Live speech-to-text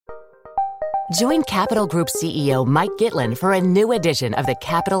Join Capital Group CEO Mike Gitlin for a new edition of the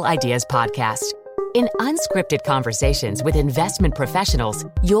Capital Ideas Podcast. In unscripted conversations with investment professionals,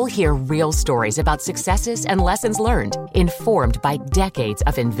 you'll hear real stories about successes and lessons learned, informed by decades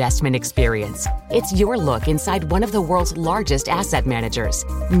of investment experience. It's your look inside one of the world's largest asset managers.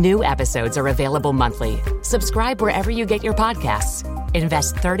 New episodes are available monthly. Subscribe wherever you get your podcasts.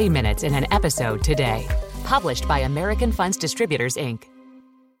 Invest 30 minutes in an episode today. Published by American Funds Distributors, Inc.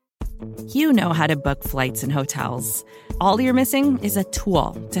 You know how to book flights and hotels. All you're missing is a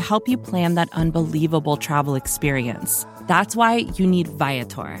tool to help you plan that unbelievable travel experience. That's why you need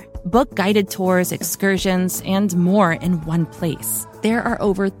Viator. Book guided tours, excursions, and more in one place. There are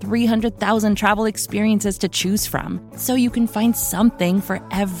over 300,000 travel experiences to choose from, so you can find something for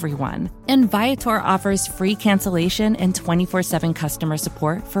everyone. And Viator offers free cancellation and 24/7 customer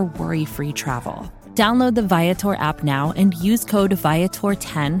support for worry-free travel. Download the Viator app now and use code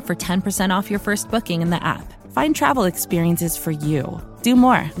Viator10 for 10% off your first booking in the app. Find travel experiences for you. Do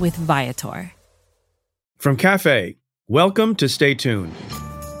more with Viator. From Cafe, welcome to Stay Tuned.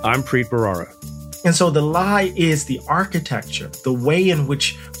 I'm Preet Bharara. And so the lie is the architecture, the way in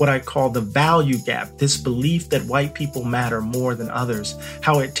which what I call the value gap, this belief that white people matter more than others,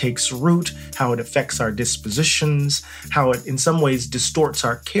 how it takes root, how it affects our dispositions, how it in some ways distorts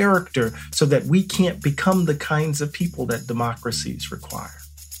our character so that we can't become the kinds of people that democracies require.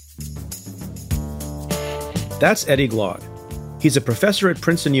 That's Eddie Glaude. He's a professor at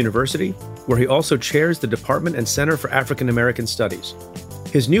Princeton University, where he also chairs the Department and Center for African American Studies.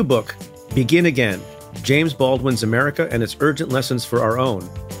 His new book, Begin Again, James Baldwin's America and Its Urgent Lessons for Our Own,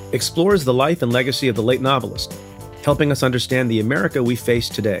 explores the life and legacy of the late novelist, helping us understand the America we face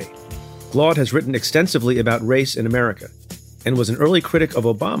today. Glaude has written extensively about race in America and was an early critic of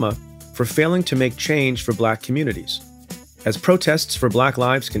Obama for failing to make change for Black communities. As protests for Black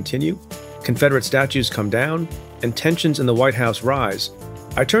lives continue, Confederate statues come down, and tensions in the White House rise,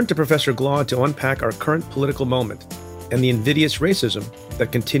 I turn to Professor Glaude to unpack our current political moment and the invidious racism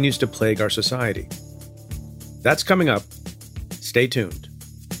that continues to plague our society. That's coming up. Stay tuned.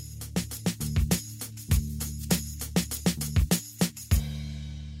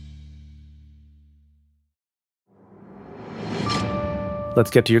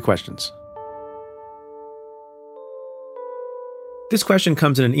 Let's get to your questions. This question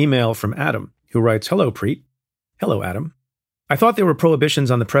comes in an email from Adam, who writes, "Hello, Preet." Hello, Adam. I thought there were prohibitions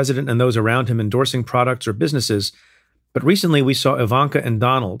on the president and those around him endorsing products or businesses, but recently we saw Ivanka and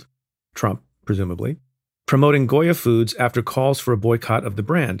Donald, Trump presumably, promoting Goya foods after calls for a boycott of the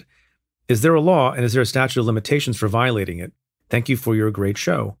brand. Is there a law and is there a statute of limitations for violating it? Thank you for your great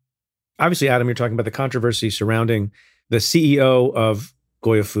show. Obviously, Adam, you're talking about the controversy surrounding the CEO of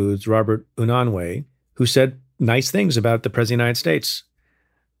Goya Foods, Robert Unanue, who said nice things about the President of the United States.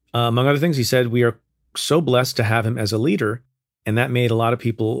 Among other things, he said, "We are so blessed to have him as a leader," and that made a lot of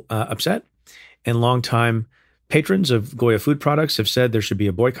people upset. And longtime patrons of Goya food products have said there should be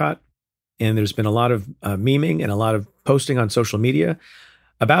a boycott. And there's been a lot of memeing and a lot of posting on social media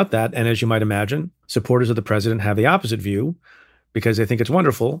about that. And as you might imagine, supporters of the president have the opposite view because they think it's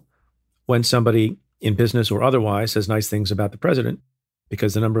wonderful when somebody in business or otherwise says nice things about the president,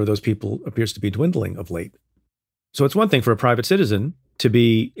 because the number of those people appears to be dwindling of late. So it's one thing for a private citizen to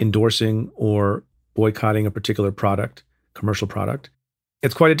be endorsing or boycotting a particular product, commercial product.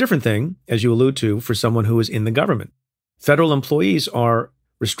 It's quite a different thing, as you allude to, for someone who is in the government. Federal employees are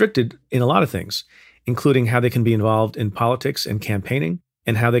restricted in a lot of things, including how they can be involved in politics and campaigning,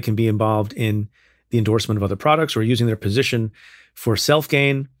 and how they can be involved in the endorsement of other products or using their position for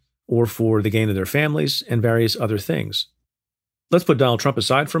self-gain or for the gain of their families and various other things. Let's put Donald Trump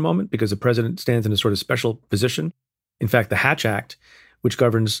aside for a moment because the president stands in a sort of special position. In fact, the Hatch Act, which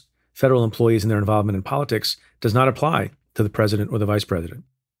governs federal employees and their involvement in politics, does not apply to the president or the vice president.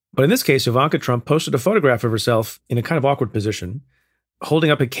 But in this case, Ivanka Trump posted a photograph of herself in a kind of awkward position,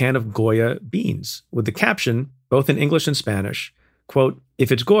 holding up a can of Goya beans with the caption, both in English and Spanish, quote,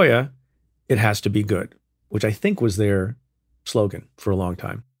 "If it's Goya, it has to be good," which I think was their slogan for a long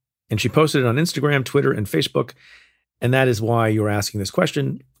time. And she posted it on Instagram, Twitter, and Facebook. And that is why you're asking this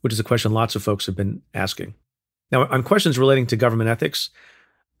question, which is a question lots of folks have been asking. Now, on questions relating to government ethics,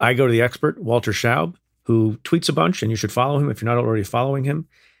 I go to the expert, Walter Schaub, who tweets a bunch, and you should follow him if you're not already following him.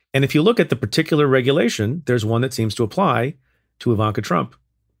 And if you look at the particular regulation, there's one that seems to apply to Ivanka Trump,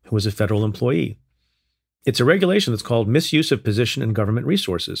 who is a federal employee. It's a regulation that's called Misuse of Position and Government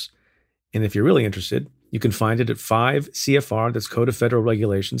Resources. And if you're really interested, you can find it at 5 CFR, that's Code of Federal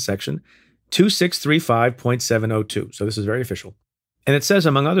Regulations, section 2635.702. So this is very official. And it says,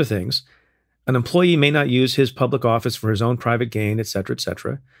 among other things, an employee may not use his public office for his own private gain, et cetera, et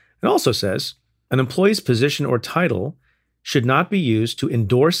cetera. It also says An employee's position or title should not be used to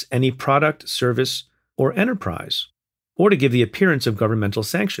endorse any product, service, or enterprise, or to give the appearance of governmental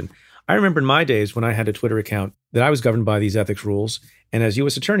sanction. I remember in my days when I had a Twitter account that I was governed by these ethics rules. And as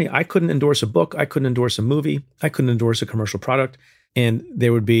U.S. attorney, I couldn't endorse a book. I couldn't endorse a movie. I couldn't endorse a commercial product. And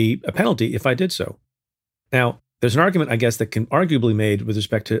there would be a penalty if I did so. Now, there's an argument, I guess, that can arguably be made with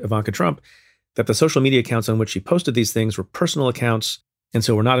respect to Ivanka Trump that the social media accounts on which she posted these things were personal accounts, and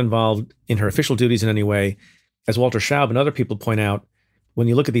so were not involved in her official duties in any way. As Walter Schaub and other people point out, when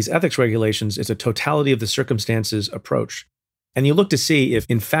you look at these ethics regulations, it's a totality of the circumstances approach. And you look to see if,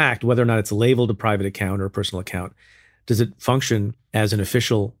 in fact, whether or not it's labeled a private account or a personal account, does it function as an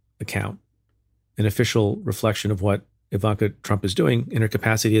official account, an official reflection of what Ivanka Trump is doing in her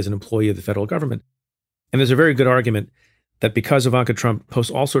capacity as an employee of the federal government. And there's a very good argument that because Ivanka Trump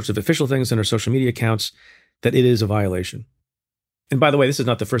posts all sorts of official things on her social media accounts, that it is a violation. And by the way, this is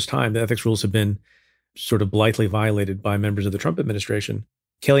not the first time the ethics rules have been sort of blithely violated by members of the Trump administration.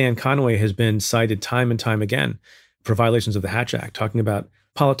 Kellyanne Conway has been cited time and time again for violations of the Hatch Act, talking about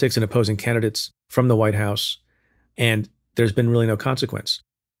politics and opposing candidates from the White House. And there's been really no consequence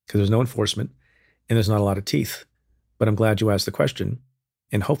because there's no enforcement and there's not a lot of teeth. But I'm glad you asked the question.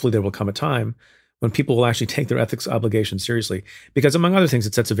 And hopefully there will come a time when people will actually take their ethics obligations seriously. Because among other things,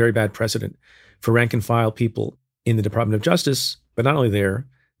 it sets a very bad precedent for rank and file people in the Department of Justice, but not only there,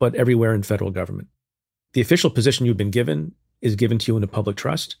 but everywhere in federal government. The official position you've been given is given to you in a public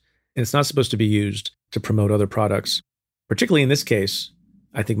trust, and it's not supposed to be used to promote other products. Particularly in this case,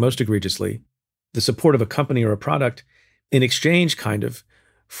 I think most egregiously, the support of a company or a product in exchange kind of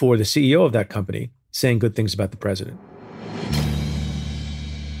for the CEO of that company saying good things about the president.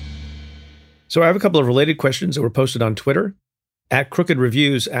 So I have a couple of related questions that were posted on Twitter.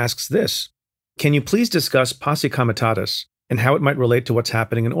 @CrookedReviews asks this: can you please discuss posse comitatus and how it might relate to what's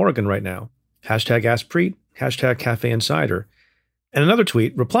happening in Oregon right now? #AskPreet, #CafeInsider. And another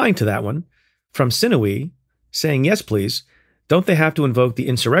tweet replying to that one from Sinewy saying, yes, please. Don't they have to invoke the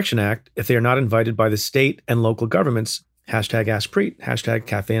Insurrection Act if they are not invited by the state and local governments? #AskPreet,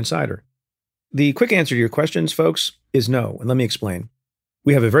 #CafeInsider. The quick answer to your questions, folks, is no. And let me explain.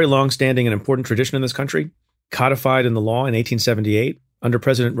 We have a very long-standing and important tradition in this country, codified in the law in 1878 under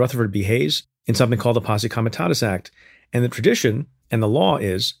President Rutherford B. Hayes in something called the Posse Comitatus Act. And the tradition and the law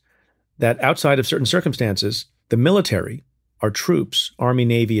is that outside of certain circumstances, the military, our troops, Army,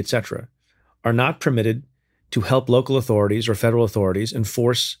 Navy, etc., are not permitted to help local authorities or federal authorities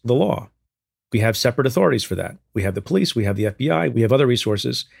enforce the law. We have separate authorities for that. We have the police, we have the FBI, we have other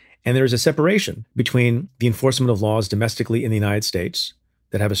resources, and there is a separation between the enforcement of laws domestically in the United States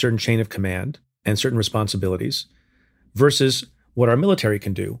that have a certain chain of command and certain responsibilities versus what our military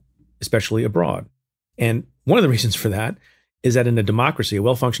can do, especially abroad. And one of the reasons for that is that in a democracy, a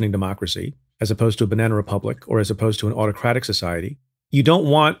well-functioning democracy, as opposed to a banana republic or as opposed to an autocratic society, you don't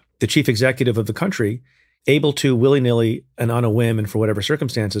want the chief executive of the country able to willy-nilly and on a whim and for whatever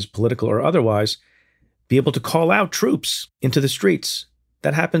circumstances, political or otherwise, be able to call out troops into the streets.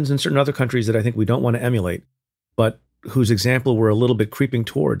 That happens in certain other countries that I think we don't want to emulate, but whose example we're a little bit creeping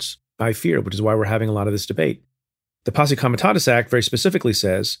towards, I fear, which is why we're having a lot of this debate. The Posse Comitatus Act very specifically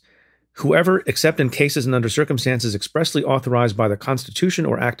says, whoever, except in cases and under circumstances expressly authorized by the Constitution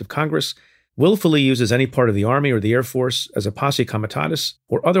or Act of Congress, willfully uses any part of the Army or the Air Force as a posse comitatus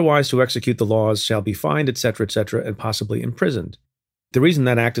or otherwise to execute the laws shall be fined, etc., and possibly imprisoned. The reason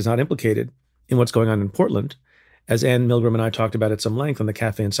that act is not implicated in what's going on in Portland, as Ann Milgram and I talked about at some length on the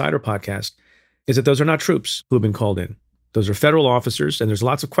Cafe Insider podcast, is that those are not troops who have been called in. Those are federal officers, and there's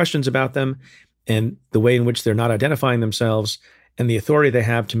lots of questions about them and the way in which they're not identifying themselves and the authority they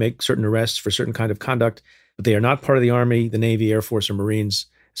have to make certain arrests for certain kind of conduct. But they are not part of the Army, the Navy, Air Force, or Marines.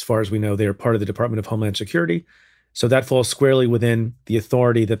 As far as we know, they are part of the Department of Homeland Security. So that falls squarely within the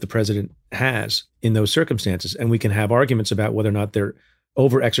authority that the president has in those circumstances. And we can have arguments about whether or not they're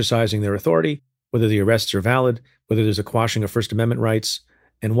over-exercising their authority, whether the arrests are valid, whether there's a quashing of First Amendment rights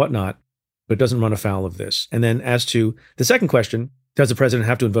and whatnot, but it doesn't run afoul of this. And then as to the second question, does the president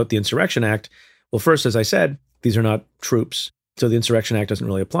have to invoke the Insurrection Act? Well, first, as I said, these are not troops, so the Insurrection Act doesn't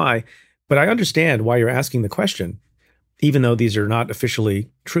really apply. But I understand why you're asking the question, even though these are not officially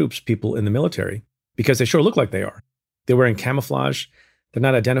troops, people in the military, because they sure look like they are. They're wearing camouflage. They're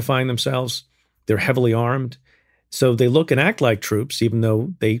not identifying themselves. They're heavily armed. So they look and act like troops, even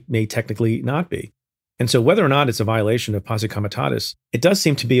though they may technically not be. And so whether or not it's a violation of posse comitatus, it does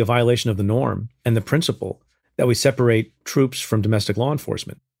seem to be a violation of the norm and the principle that we separate troops from domestic law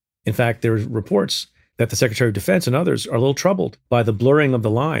enforcement. In fact, there are reports that the Secretary of Defense and others are a little troubled by the blurring of the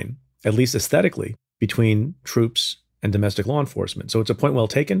line, at least aesthetically, between troops and domestic law enforcement. So it's a point well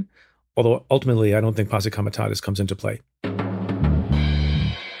taken, Although ultimately, I don't think posse comitatus comes into play.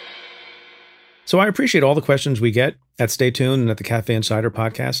 So I appreciate all the questions we get at Stay Tuned and at the Cafe Insider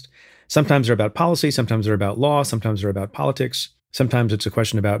podcast. Sometimes they're about policy, sometimes they're about law, sometimes they're about politics. Sometimes it's a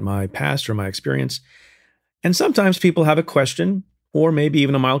question about my past or my experience. And sometimes people have a question or maybe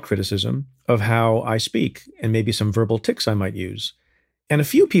even a mild criticism of how I speak and maybe some verbal tics I might use. And a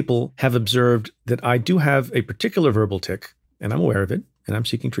few people have observed that I do have a particular verbal tic, and I'm aware of it, and I'm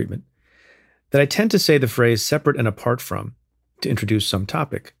seeking treatment, that I tend to say the phrase separate and apart from to introduce some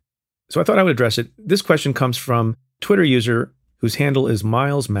topic. So I thought I would address it. This question comes from Twitter user whose handle is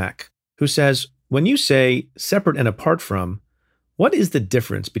Miles Mack, who says, when you say separate and apart from, what is the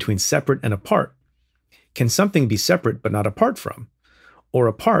difference between separate and apart? Can something be separate but not apart from? Or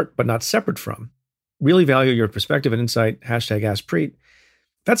apart but not separate from? Really value your perspective and insight, #AskPreet.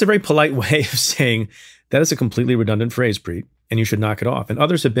 That's a very polite way of saying that is a completely redundant phrase, Preet, and you should knock it off. And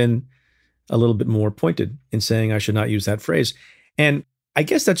others have been a little bit more pointed in saying I should not use that phrase. And I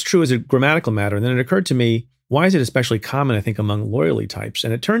guess that's true as a grammatical matter. And then it occurred to me, why is it especially common, I think, among loyalty types?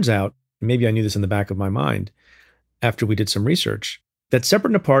 And it turns out, maybe I knew this in the back of my mind after we did some research, that separate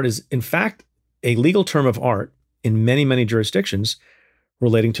and apart is, in fact, a legal term of art in many, many jurisdictions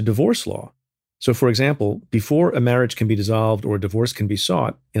relating to divorce law. So, for example, before a marriage can be dissolved or a divorce can be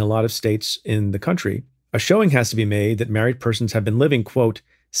sought in a lot of states in the country, a showing has to be made that married persons have been living, quote,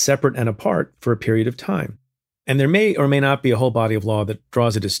 separate and apart for a period of time. And there may or may not be a whole body of law that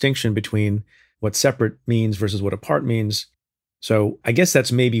draws a distinction between what separate means versus what apart means. So I guess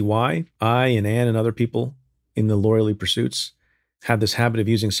that's maybe why I and Anne and other people in the loyalty pursuits have this habit of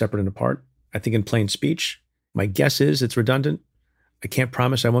using separate and apart. I think in plain speech, my guess is it's redundant. I can't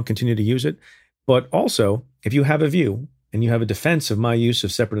promise I won't continue to use it. But also, if you have a view and you have a defense of my use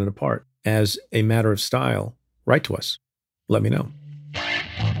of separate and apart as a matter of style, write to us. Let me know.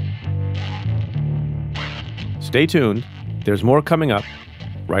 Stay tuned. There's more coming up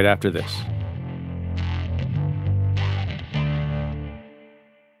right after this.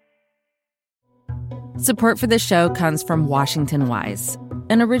 Support for this show comes from Washington Wise,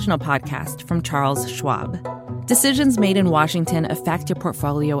 an original podcast from Charles Schwab. Decisions made in Washington affect your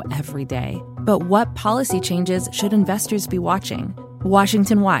portfolio every day. But what policy changes should investors be watching?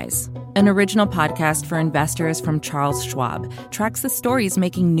 Washington Wise, an original podcast for investors from Charles Schwab, tracks the stories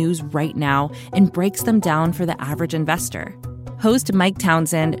making news right now and breaks them down for the average investor. Host Mike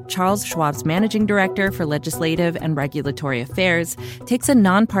Townsend, Charles Schwab's managing director for legislative and regulatory affairs, takes a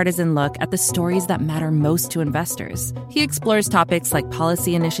nonpartisan look at the stories that matter most to investors. He explores topics like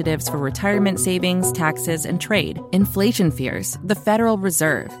policy initiatives for retirement savings, taxes, and trade, inflation fears, the Federal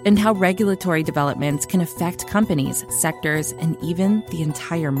Reserve, and how regulatory developments can affect companies, sectors, and even the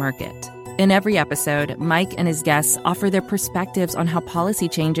entire market. In every episode, Mike and his guests offer their perspectives on how policy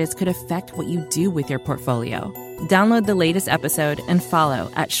changes could affect what you do with your portfolio. Download the latest episode and follow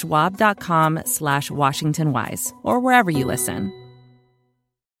at schwab.com/WashingtonWise or wherever you listen.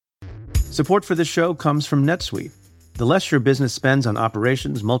 Support for this show comes from NetSuite. The less your business spends on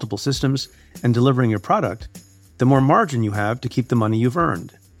operations, multiple systems, and delivering your product, the more margin you have to keep the money you've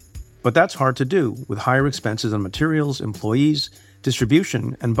earned. But that's hard to do with higher expenses on materials, employees,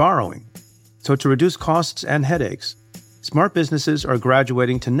 distribution, and borrowing. So to reduce costs and headaches, smart businesses are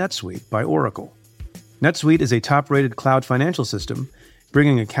graduating to NetSuite by Oracle. NetSuite is a top-rated cloud financial system,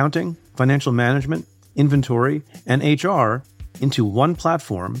 bringing accounting, financial management, inventory, and HR into one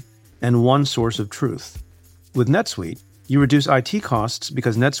platform and one source of truth. With NetSuite, you reduce IT costs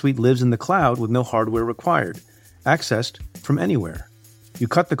because NetSuite lives in the cloud with no hardware required, accessed from anywhere. You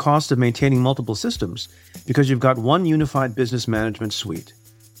cut the cost of maintaining multiple systems because you've got one unified business management suite.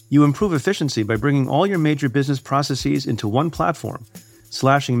 You improve efficiency by bringing all your major business processes into one platform,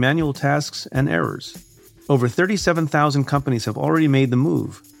 slashing manual tasks and errors. Over 37,000 companies have already made the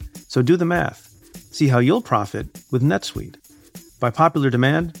move, so do the math. See how you'll profit with NetSuite. By popular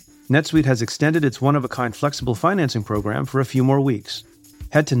demand, NetSuite has extended its one-of-a-kind flexible financing program for a few more weeks.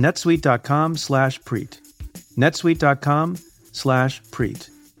 Head to netsuite.com/Preet. netsuite.com/Preet.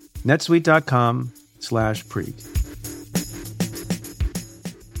 netsuite.com/Preet.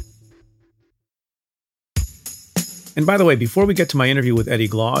 And by the way, before we get to my interview with Eddie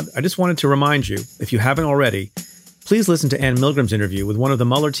Glaude, I just wanted to remind you, if you haven't already, please listen to Ann Milgram's interview with one of the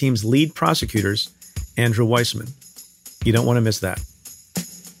Mueller team's lead prosecutors, Andrew Weissman. You don't want to miss that.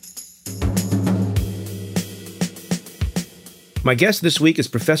 My guest this week is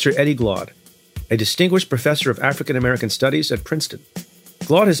Professor Eddie Glaude, a distinguished professor of African American Studies at Princeton.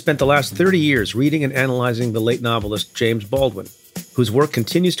 Glaude has spent the last 30 years reading and analyzing the late novelist James Baldwin, whose work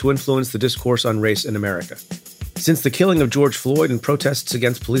continues to influence the discourse on race in America. Since the killing of George Floyd and protests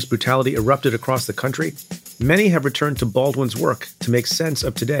against police brutality erupted across the country, many have returned to Baldwin's work to make sense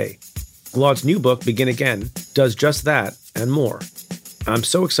of today. Glaude's new book, Begin Again, does just that and more. I'm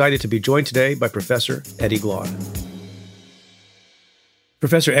so excited to be joined today by Professor Eddie Glaude.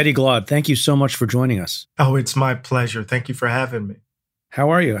 Professor Eddie Glaude, thank you so much for joining us. Oh, it's my pleasure. Thank you for having me. How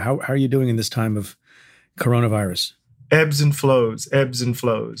are you? How are you doing in this time of coronavirus? Ebbs and flows, ebbs and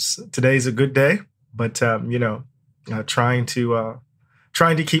flows. Today's a good day, but trying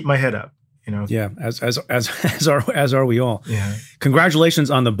to keep my head up. Yeah, as are we all. Yeah. Congratulations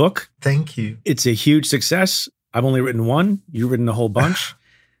on the book. Thank you. It's a huge success. I've only written one. You've written a whole bunch.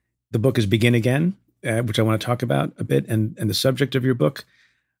 The book is Begin Again, which I want to talk about a bit, and the subject of your book.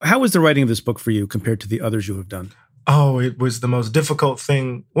 How was the writing of this book for you compared to the others you have done? Oh, it was the most difficult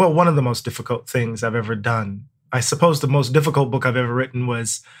thing. Well, one of the most difficult things I've ever done. I suppose the most difficult book I've ever written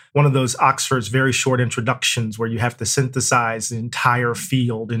was one of those Oxford's very short introductions where you have to synthesize the entire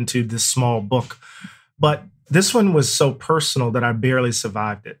field into this small book. But this one was so personal that I barely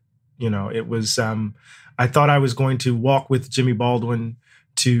survived it. It was, I thought I was going to walk with Jimmy Baldwin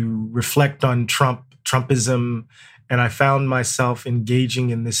to reflect on Trumpism, and I found myself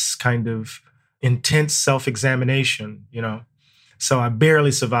engaging in this kind of intense self-examination, So I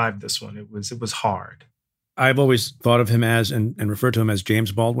barely survived this one. It was hard. I've always thought of him as, and referred to him as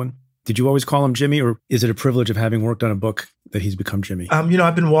James Baldwin. Did you always call him Jimmy, or is it a privilege of having worked on a book that he's become Jimmy?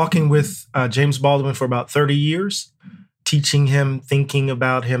 I've been walking with James Baldwin for about 30 years, teaching him, thinking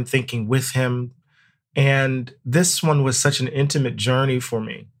about him, thinking with him. And this one was such an intimate journey for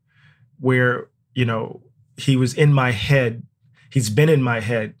me where, he was in my head. He's been in my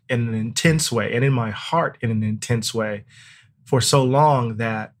head in an intense way and in my heart in an intense way for so long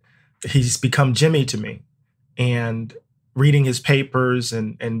that he's become Jimmy to me. And reading his papers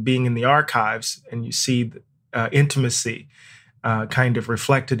and being in the archives, and you see the intimacy kind of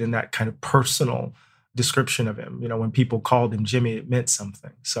reflected in that kind of personal description of him. When people called him Jimmy, it meant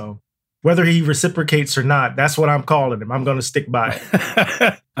something. So whether he reciprocates or not, that's what I'm calling him. I'm going to stick by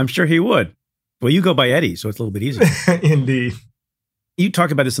it. I'm sure he would. Well, you go by Eddie, so it's a little bit easier. Indeed. You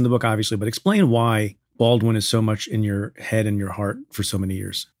talk about this in the book, obviously, but explain why Baldwin is so much in your head and your heart for so many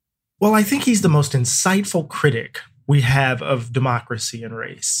years. Well, I think he's the most insightful critic we have of democracy and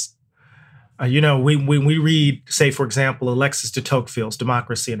race. When we read, say, for example, Alexis de Tocqueville's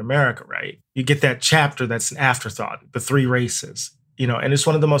Democracy in America, right? You get that chapter that's an afterthought, the three races, and it's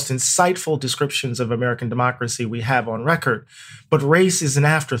one of the most insightful descriptions of American democracy we have on record. But race is an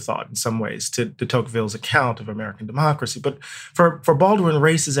afterthought in some ways to de Tocqueville's account of American democracy. But for Baldwin,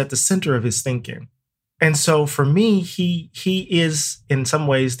 race is at the center of his thinking. And so for me, he is in some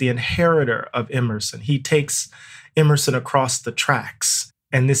ways the inheritor of Emerson. He takes Emerson across the tracks.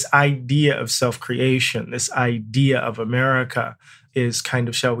 And this idea of self-creation, this idea of America is kind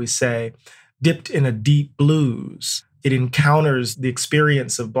of, shall we say, dipped in a deep blues. It encounters the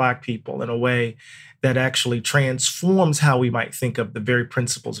experience of Black people in a way that actually transforms how we might think of the very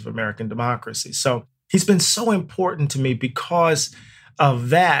principles of American democracy. So he's been so important to me because of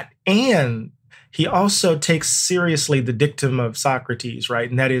that. And he also takes seriously the dictum of Socrates, right?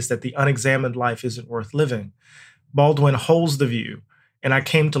 And that is that the unexamined life isn't worth living. Baldwin holds the view, and I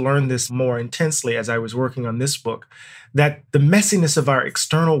came to learn this more intensely as I was working on this book, that the messiness of our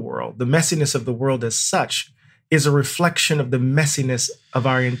external world, the messiness of the world as such, is a reflection of the messiness of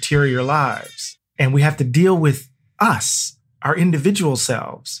our interior lives. And we have to deal with us, our individual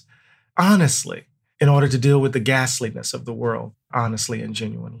selves, honestly, in order to deal with the ghastliness of the world, honestly and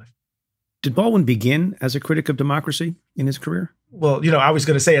genuinely. Did Baldwin begin as a critic of democracy in his career? Well, I was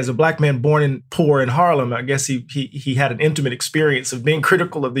going to say, as a Black man born in poor in Harlem, I guess he had an intimate experience of being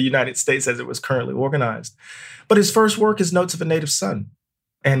critical of the United States as it was currently organized. But his first work is Notes of a Native Son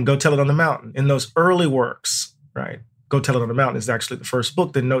and Go Tell It on the Mountain. In those early works, right? Go Tell It on the Mountain is actually the first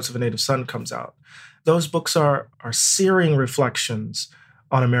book. Then Notes of a Native Son comes out. Those books are searing reflections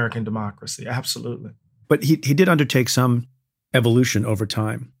on American democracy. Absolutely. But he did undertake some evolution over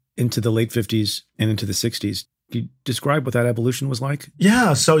time into the late 50s and into the 60s. Can you describe what that evolution was like?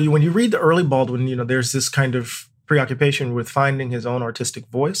 Yeah. So when you read the early Baldwin, there's this kind of preoccupation with finding his own artistic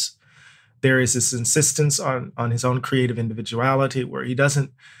voice. There is this insistence on his own creative individuality where he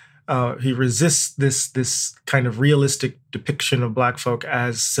doesn't, he resists this kind of realistic depiction of Black folk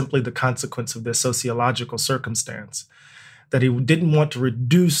as simply the consequence of their sociological circumstance, that he didn't want to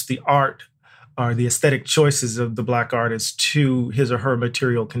reduce the art or the aesthetic choices of the Black artist to his or her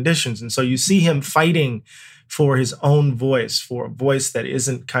material conditions. And so you see him fighting for his own voice, for a voice that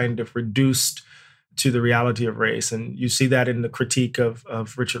isn't kind of reduced to the reality of race. And you see that in the critique of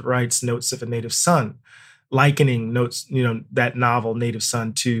Richard Wright's Notes of a Native Son, likening notes, that novel, Native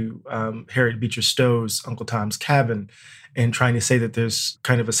Son, to Harriet Beecher Stowe's Uncle Tom's Cabin, and trying to say that there's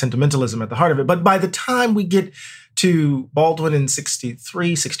kind of a sentimentalism at the heart of it. But by the time we get to Baldwin in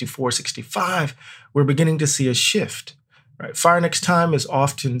 63, 64, 65, we're beginning to see a shift. Right? Fire Next Time is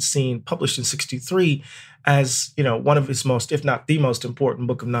often seen, published in 63, as one of his most, if not the most important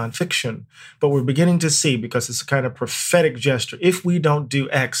book of nonfiction. But we're beginning to see, because it's a kind of prophetic gesture, if we don't do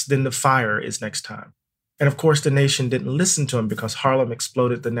X, then the fire is next time. And of course, the nation didn't listen to him because Harlem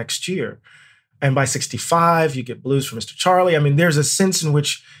exploded the next year. And by 65, you get Blues for Mr. Charlie. I mean, there's a sense in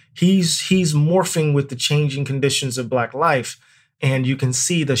which he's morphing with the changing conditions of Black life. And you can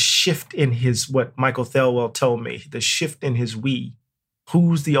see the shift in his, what Michael Thelwell told me, the shift in his we.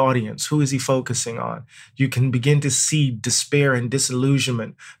 Who's the audience? Who is he focusing on? You can begin to see despair and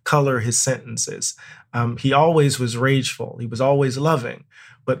disillusionment color his sentences. He always was rageful. He was always loving.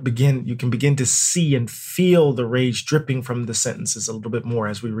 But you can begin to see and feel the rage dripping from the sentences a little bit more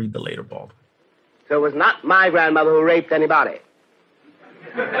as we read the later Baldwin. So it was not my grandmother who raped anybody.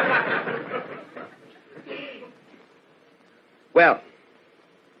 Well,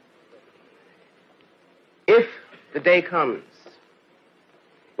 if the day comes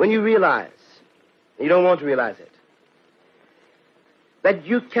when you realize, and you don't want to realize it, that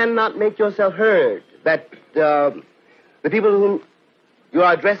you cannot make yourself heard, that the people whom you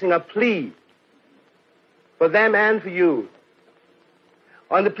are addressing a plea for them and for you,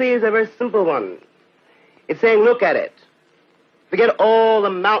 and the plea is a very simple one. It's saying, look at it. Forget all the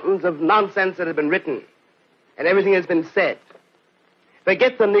mountains of nonsense that have been written and everything has been said.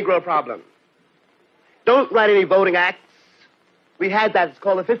 Forget the Negro problem. Don't write any voting acts. We had that. It's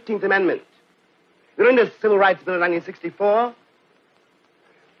called the 15th Amendment. During the Civil Rights Bill of 1964,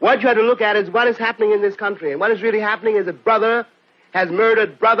 what you have to look at is what is happening in this country. And what is really happening is that brother has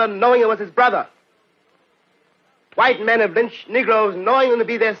murdered brother knowing it was his brother. White men have lynched Negroes knowing them to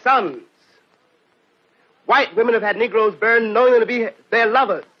be their sons. White women have had Negroes burned knowing them to be their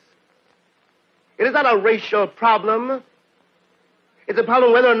lovers. It is not a racial problem. It's a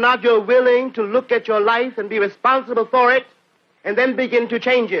problem whether or not you're willing to look at your life and be responsible for it and then begin to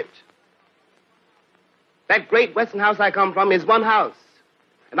change it. That great Western house I come from is one house,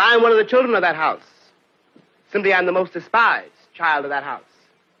 and I am one of the children of that house. Simply, I'm the most despised child of that house.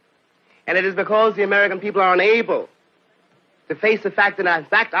 And it is because the American people are unable to face the fact that, in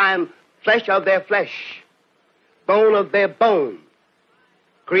fact, I am flesh of their flesh, bone of their bone,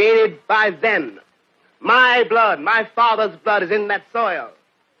 created by them. My blood, my father's blood is in that soil.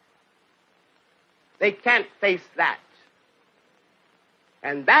 They can't face that.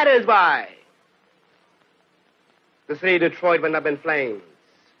 And that is why the city of Detroit went up in flames.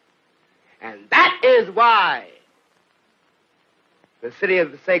 And that is why the city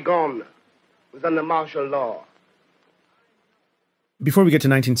of Saigon was under martial law. Before we get to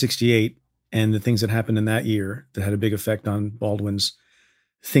 1968 and the things that happened in that year that had a big effect on Baldwin's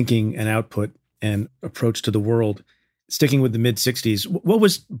thinking and output and approach to the world, sticking with the mid-60s, what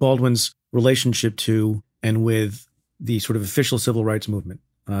was Baldwin's relationship to and with the sort of official civil rights movement,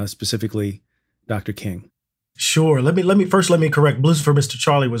 specifically Dr. King? Sure. Let me correct. Blues for Mr.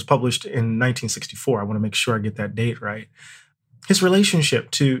 Charlie was published in 1964. I want to make sure I get that date right. His relationship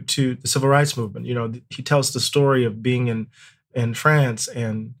to the civil rights movement, he tells the story of being in France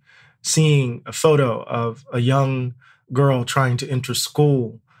and seeing a photo of a young girl trying to enter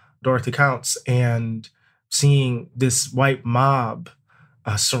school, Dorothy Counts, and seeing this white mob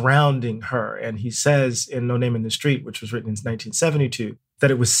surrounding her. And he says in No Name in the Street, which was written in 1972,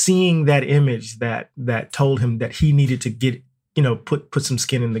 that it was seeing that image that told him that he needed to get, put some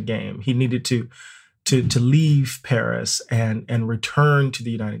skin in the game. He needed to leave Paris and return to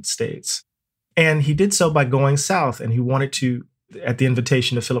the United States. And he did so by going south. And he wanted to, at the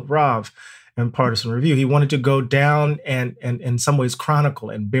invitation of Philip Roth and Partisan Review, he wanted to go down and in some ways chronicle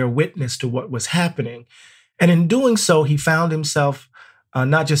and bear witness to what was happening. And in doing so, he found himself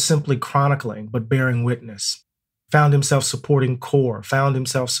not just simply chronicling, but bearing witness. Found himself supporting CORE, found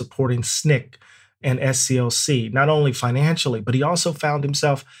himself supporting SNCC and SCLC, not only financially, but he also found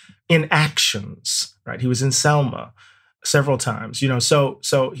himself in actions, right? He was in Selma several times,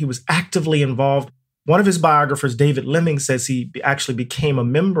 so he was actively involved. One of his biographers, David Lemming, says he actually became a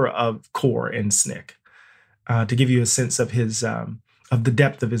member of CORE and SNCC, to give you a sense of his of the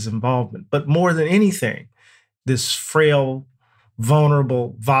depth of his involvement. But more than anything, this frail,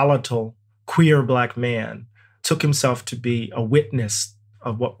 vulnerable, volatile, queer Black man took himself to be a witness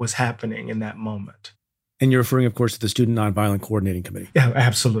of what was happening in that moment. And you're referring, of course, to the Student Nonviolent Coordinating Committee. Yeah,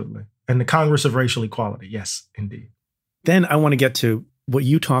 absolutely. And the Congress of Racial Equality. Yes, indeed. Then I want to get to what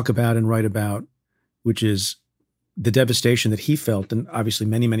you talk about and write about which is the devastation that he felt, and obviously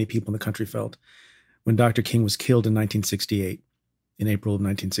many, many people in the country felt, when Dr. King was killed in 1968, in April of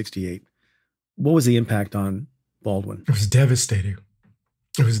 1968. What was the impact on Baldwin? It was devastating.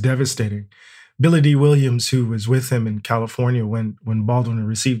 It was devastating. Billy D. Williams, who was with him in California when Baldwin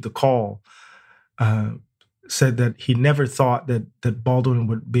received the call, said that he never thought that Baldwin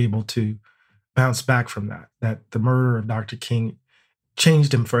would be able to bounce back from that the murder of Dr. King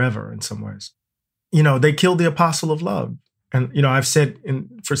changed him forever in some ways. They killed the apostle of love. And, I've said,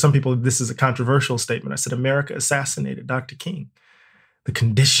 for some people, this is a controversial statement. I said, America assassinated Dr. King. The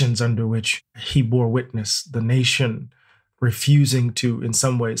conditions under which he bore witness, the nation refusing to, in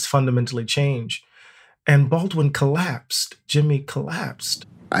some ways, fundamentally change. And Baldwin collapsed. Jimmy collapsed.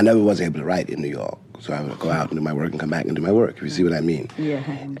 I never was able to write in New York, so I would go out and do my work and come back and do my work, if you see what I mean. Yeah,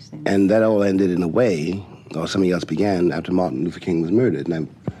 I understand. And that all ended in a way, or something else began, after Martin Luther King was murdered. And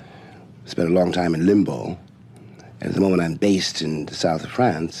I spent a long time in limbo. And at the moment, I'm based in the south of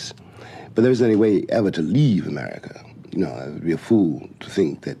France. But there wasn't any way ever to leave America. I would be a fool to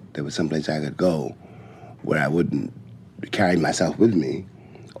think that there was someplace I could go where I wouldn't carry myself with me,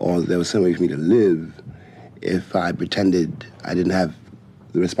 or there was some way for me to live if I pretended I didn't have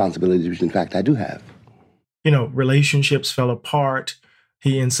the responsibilities which, in fact, I do have. Relationships fell apart.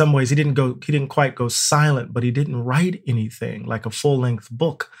 In some ways, he didn't quite go silent, but he didn't write anything like a full-length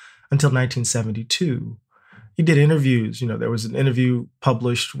book until 1972. He did interviews. There was an interview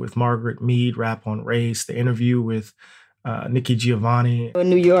published with Margaret Mead, Rap on Race, the interview with Nikki Giovanni. In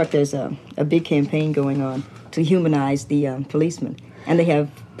New York, there's a big campaign going on to humanize the policemen. And they have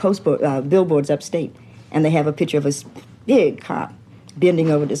billboards upstate. And they have a picture of a big cop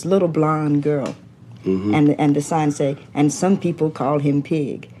bending over this little blonde girl. Mm-hmm. And the sign say, and some people call him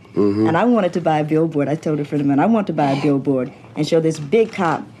Pig. Mm-hmm. And I wanted to buy a billboard. I told a friend of mine, I want to buy a billboard and show this big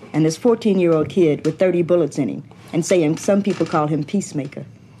cop and this 14-year-old kid with 30 bullets in him and saying some people call him Peacemaker.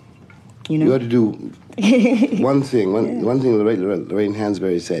 You ought to do one thing. One thing Lorraine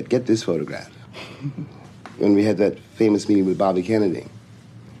Hansberry said, get this photograph. When we had that famous meeting with Bobby Kennedy,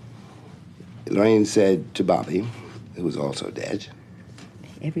 Lorraine said to Bobby, who was also dead.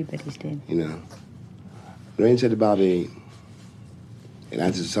 Everybody's dead. Lorraine said to Bobby, in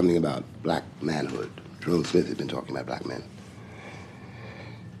answer to something about black manhood. Jerome Smith had been talking about black men.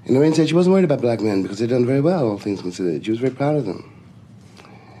 And Lorraine said she wasn't worried about black men because they'd done very well, all things considered. She was very proud of them.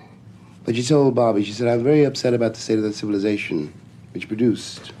 But she told Bobby, she said, I'm very upset about the state of that civilization which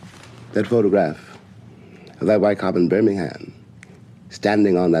produced that photograph of that white cop in Birmingham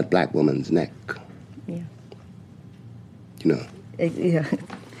standing on that black woman's neck. Yeah. Yeah.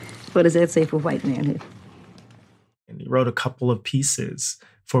 What does that say for white manhood? And he wrote a couple of pieces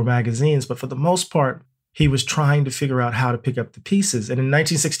for magazines, but for the most part, he was trying to figure out how to pick up the pieces. And in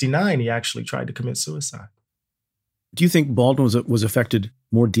 1969, he actually tried to commit suicide. Do you think Baldwin was affected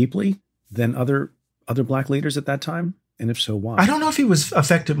more deeply than other black leaders at that time? And if so, why? I don't know if he was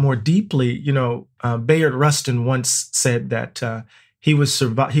affected more deeply. Bayard Rustin once said that he was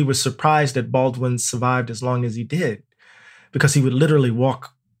surprised that Baldwin survived as long as he did, because he would literally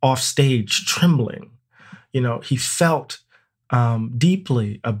walk off stage trembling. He felt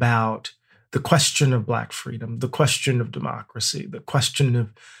deeply about the question of black freedom, the question of democracy, the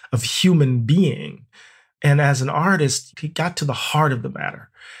question of human being. And as an artist, he got to the heart of the matter.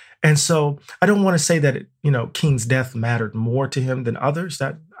 And so I don't want to say that, King's death mattered more to him than others.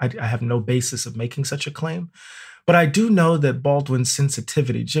 That I have no basis of making such a claim. But I do know that Baldwin's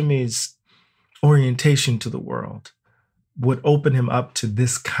sensitivity, Jimmy's orientation to the world, would open him up to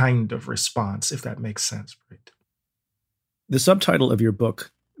this kind of response, if that makes sense. The subtitle of your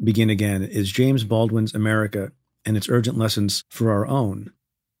book, Begin Again, is James Baldwin's America and its Urgent Lessons for Our Own.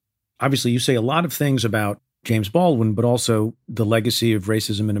 Obviously, you say a lot of things about James Baldwin, but also the legacy of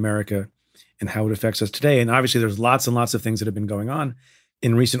racism in America and how it affects us today. And obviously, there's lots and lots of things that have been going on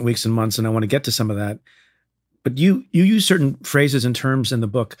in recent weeks and months, and I want to get to some of that. But you use certain phrases and terms in the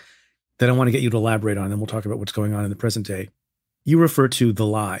book that I want to get you to elaborate on, and we'll talk about what's going on in the present day. You refer to the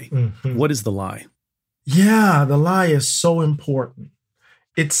lie. Mm-hmm. What is the lie? Yeah, the lie is so important.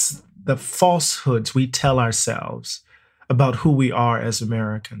 It's the falsehoods we tell ourselves about who we are as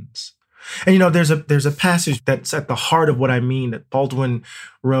Americans. And there's a passage that's at the heart of what I mean that Baldwin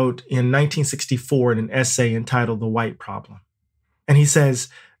wrote in 1964 in an essay entitled The White Problem. And he says,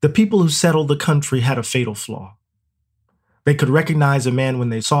 the people who settled the country had a fatal flaw. They could recognize a man when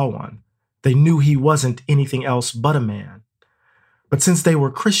they saw one. They knew he wasn't anything else but a man. But since they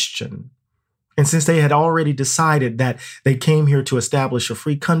were Christian, and since they had already decided that they came here to establish a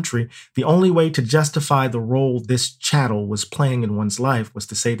free country, the only way to justify the role this chattel was playing in one's life was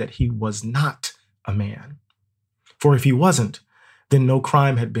to say that he was not a man. For if he wasn't, then no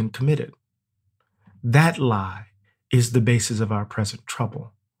crime had been committed. That lie is the basis of our present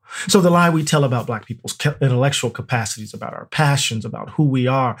trouble. So the lie we tell about Black people's intellectual capacities, about our passions, about who we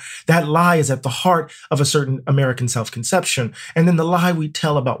are, that lie is at the heart of a certain American self-conception. And then the lie we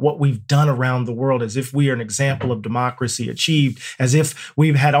tell about what we've done around the world as if we are an example of democracy achieved, as if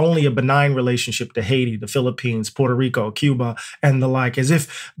we've had only a benign relationship to Haiti, the Philippines, Puerto Rico, Cuba, and the like, as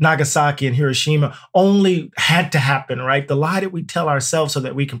if Nagasaki and Hiroshima only had to happen, right? The lie that we tell ourselves so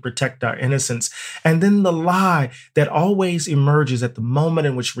that we can protect our innocence. And then the lie that always emerges at the moment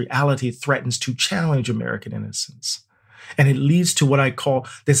in which reality threatens to challenge American innocence. And it leads to what I call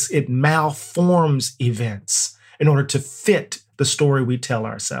this, it malforms events in order to fit the story we tell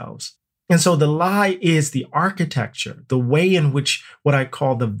ourselves. And so the lie is the architecture, the way in which what I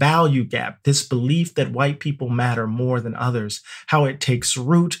call the value gap, this belief that white people matter more than others, how it takes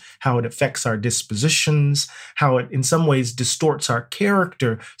root, how it affects our dispositions, how it in some ways distorts our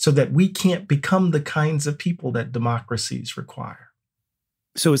character so that we can't become the kinds of people that democracies require.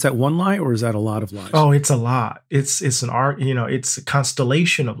 So is that one lie or is that a lot of lies? Oh, it's a lot. It's an art, it's a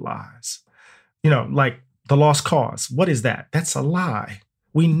constellation of lies. Like the lost cause. What is that? That's a lie.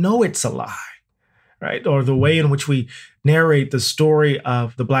 We know it's a lie, right? Or the way in which we narrate the story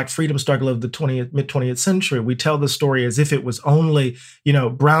of the Black freedom struggle of the mid-20th century. We tell the story as if it was only,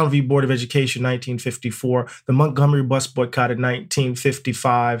 Brown v. Board of Education, 1954, the Montgomery bus boycott in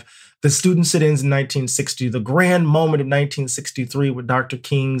 1955, the student sit-ins in 1960, the grand moment of 1963 with Dr.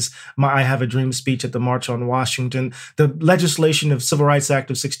 King's I Have a Dream speech at the March on Washington, the legislation of Civil Rights Act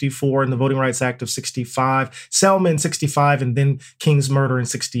of 64 and the Voting Rights Act of 65, Selma in 65, and then King's murder in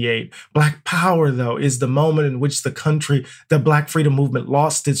 68. Black Power, though, is the moment in which the Black freedom movement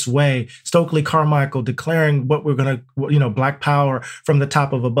lost its way. Stokely Carmichael declaring what we're going to, Black Power from the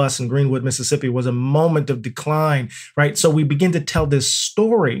top of a bus in Greenwood, Mississippi was a moment of decline, right? So we begin to tell this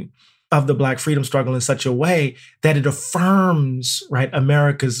story of the Black freedom struggle in such a way that it affirms, right,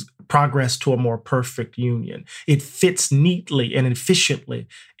 America's progress to a more perfect union. It fits neatly and efficiently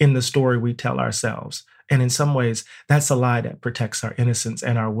in the story we tell ourselves. And in some ways, that's a lie that protects our innocence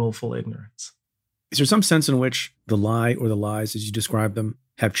and our willful ignorance. Is there some sense in which the lie or the lies, as you describe them,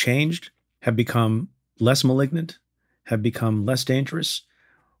 have changed, have become less malignant, have become less dangerous,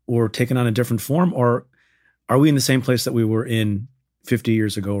 or taken on a different form? Or are we in the same place that we were in 50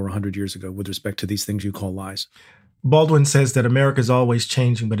 years ago or 100 years ago with respect to these things you call lies? Baldwin says that America is always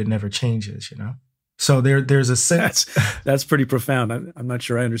changing, but it never changes, So there's a sense. That's pretty profound. I'm not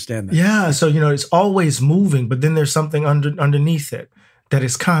sure I understand that. Yeah. So, it's always moving, but then there's something underneath it that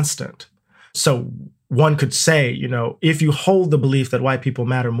is constant. So one could say, if you hold the belief that white people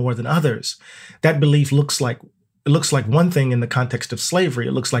matter more than others, that belief looks like one thing in the context of slavery.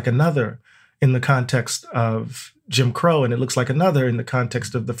 It looks like another in the context of Jim Crow, and it looks like another in the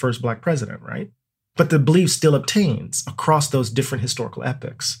context of the first Black president, right? But the belief still obtains across those different historical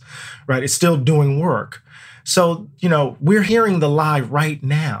epochs, right? It's still doing work. So, we're hearing the lie right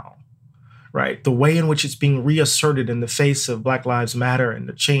now, right? The way in which it's being reasserted in the face of Black Lives Matter and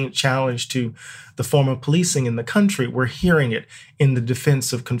the challenge to the form of policing in the country, we're hearing it in the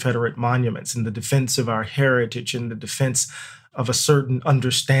defense of Confederate monuments, in the defense of our heritage, in the defense of a certain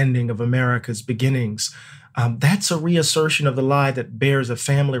understanding of America's beginnings. That's a reassertion of the lie that bears a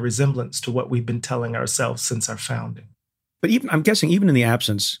family resemblance to what we've been telling ourselves since our founding. But I'm guessing even in the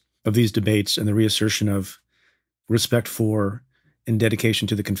absence of these debates and the reassertion of respect for and dedication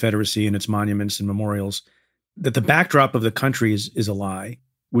to the Confederacy and its monuments and memorials, that the backdrop of the country is a lie,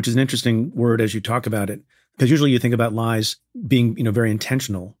 which is an interesting word as you talk about it, because usually you think about lies being, very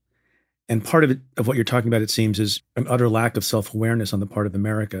intentional. And part of it, of what you're talking about, it seems, is an utter lack of self-awareness on the part of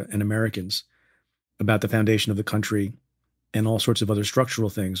America and Americans about the foundation of the country and all sorts of other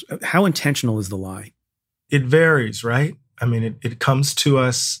structural things. How intentional is the lie? It varies, right? I mean, it comes to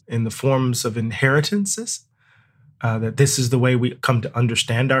us in the forms of inheritances, that this is the way we come to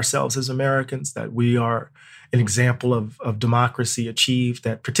understand ourselves as Americans, that we are an example of democracy achieved,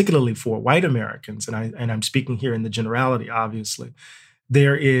 that particularly for white Americans, and I'm speaking here in the generality, obviously,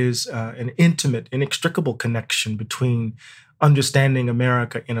 there is an intimate, inextricable connection between understanding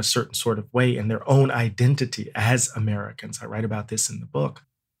America in a certain sort of way and their own identity as Americans. I write about this in the book.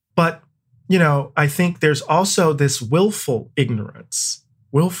 But, I think there's also this willful ignorance,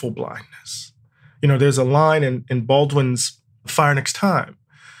 willful blindness. There's a line in Baldwin's Fire Next Time.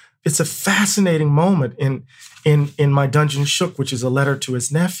 It's a fascinating moment in My Dungeon Shook, which is a letter to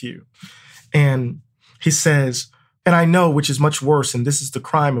his nephew. And he says, "And I know, which is much worse, and this is the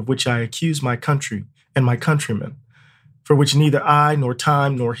crime of which I accuse my country and my countrymen, for which neither I nor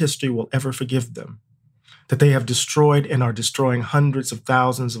time nor history will ever forgive them, that they have destroyed and are destroying hundreds of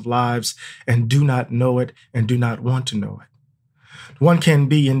thousands of lives and do not know it and do not want to know it. One can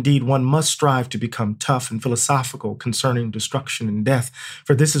be, indeed, one must strive to become tough and philosophical concerning destruction and death,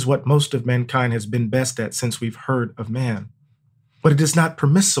 for this is what most of mankind has been best at since we've heard of man. But it is not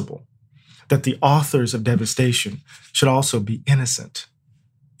permissible that the authors of devastation should also be innocent.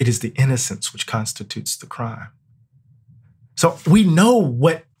 It is the innocence which constitutes the crime. So we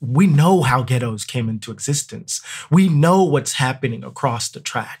know how ghettos came into existence. We know what's happening across the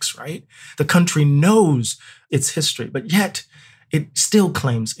tracks, right? The country knows its history, but yet it still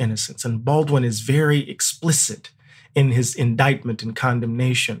claims innocence. And Baldwin is very explicit in his indictment and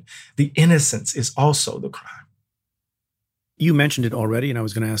condemnation. The innocence is also the crime. You mentioned it already, and I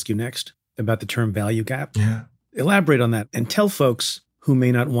was going to ask you next about the term value gap. Yeah. Elaborate on that and tell folks who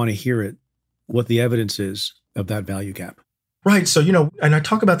may not want to hear it what the evidence is of that value gap. Right. So, and I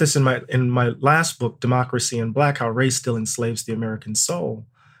talk about this in my last book, Democracy in Black, How Race Still Enslaves the American Soul.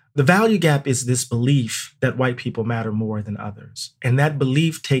 The value gap is this belief that white people matter more than others. And that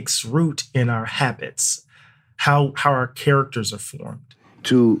belief takes root in our habits, how our characters are formed.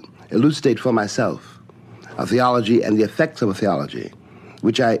 To elucidate for myself a theology and the effects of a theology,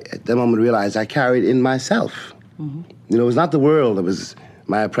 which I, at that moment, realized I carried in myself. Mm-hmm. It was not the world that was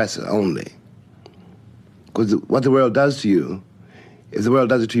my oppressor only. Because what the world does to you, if the world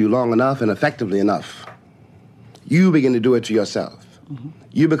does it to you long enough and effectively enough, you begin to do it to yourself. Mm-hmm.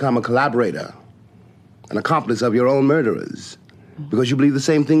 You become a collaborator, an accomplice of your own murderers, because you believe the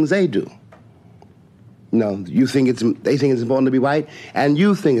same things they do. They think it's important to be white, and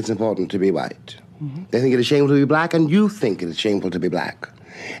you think it's important to be white. Mm-hmm. They think it is shameful to be black, and you think it is shameful to be black.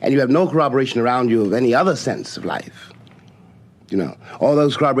 And you have no corroboration around you of any other sense of life. All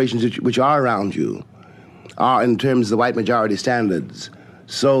those corroborations which are around you are, in terms of the white majority standards,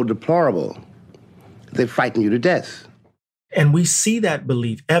 so deplorable, they frighten you to death. And we see that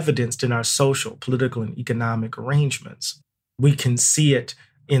belief evidenced in our social, political, and economic arrangements. We can see it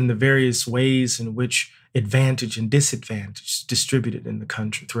in the various ways in which advantage and disadvantage is distributed in the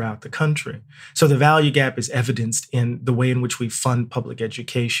country, throughout the country. So the value gap is evidenced in the way in which we fund public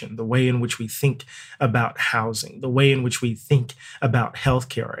education, the way in which we think about housing, the way in which we think about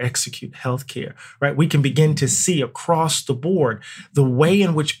healthcare or execute healthcare, right? We can begin to see across the board the way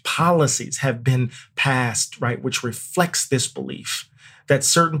in which policies have been passed, right, which reflects this belief that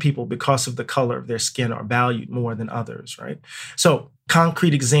certain people, because of the color of their skin, are valued more than others, right? So,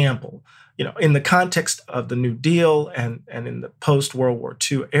 concrete example, in the context of the New Deal and in the post-World War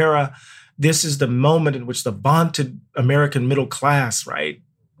II era, this is the moment in which the vaunted American middle class, right,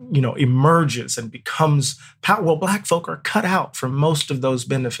 emerges and becomes powerful. Well, Black folk are cut out from most of those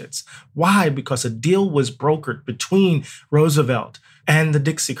benefits. Why? Because a deal was brokered between Roosevelt and the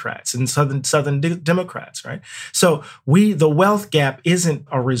Dixiecrats and Southern Democrats, right? So the wealth gap isn't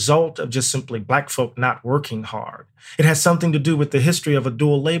a result of just simply Black folk not working hard. It has something to do with the history of a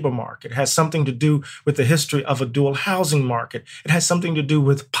dual labor market. It has something to do with the history of a dual housing market. It has something to do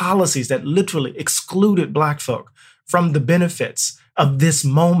with policies that literally excluded Black folk from the benefits of this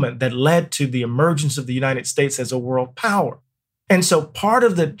moment that led to the emergence of the United States as a world power. And so part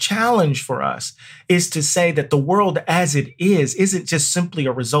of the challenge for us is to say that the world as it is isn't just simply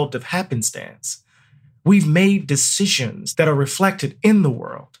a result of happenstance. We've made decisions that are reflected in the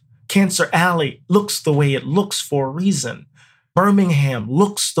world. Cancer Alley looks the way it looks for a reason. Birmingham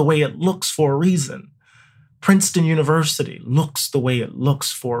looks the way it looks for a reason. Princeton University looks the way it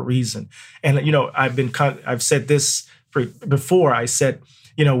looks for a reason. And, I've said this before. I said,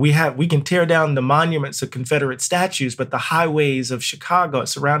 we can tear down the monuments of Confederate statues, but the highways of Chicago,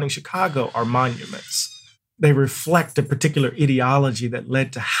 surrounding Chicago, are monuments. They reflect a particular ideology that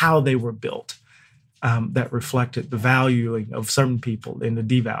led to how they were built, that reflected the valuing of certain people and the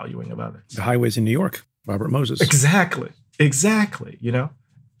devaluing of others. The highways in New York, Robert Moses. Exactly.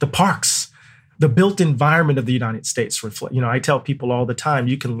 The parks, the built environment of the United States reflect. I tell people all the time,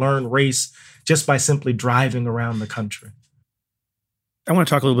 you can learn race just by simply driving around the country. I want to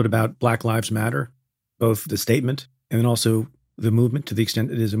talk a little bit about Black Lives Matter, both the statement and then also the movement, to the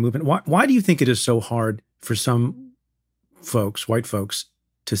extent it is a movement. Why do you think it is so hard for some folks, white folks,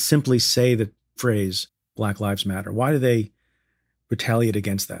 to simply say the phrase Black Lives Matter? Why do they retaliate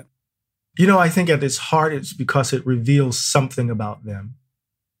against that? I think at its heart, it's because it reveals something about them.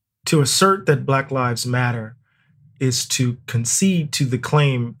 To assert that Black Lives Matter is to concede to the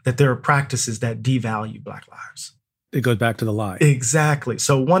claim that there are practices that devalue Black lives. It goes back to the lie. Exactly.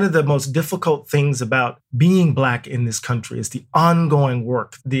 So one of the most difficult things about being Black in this country is the ongoing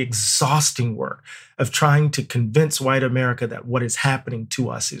work, the exhausting work of trying to convince white America that what is happening to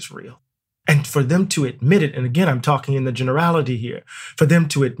us is real. And for them to admit it, and again, I'm talking in the generality here, for them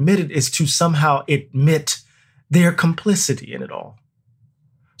to admit it is to somehow admit their complicity in it all.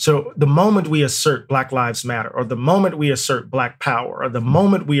 So the moment we assert Black Lives Matter, or the moment we assert Black Power, or the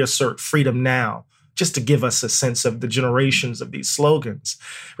moment we assert freedom now, just to give us a sense of the generations of these slogans,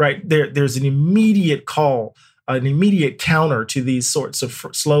 right? There's an immediate call, an immediate counter to these sorts of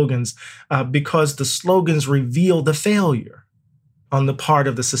slogans because the slogans reveal the failure on the part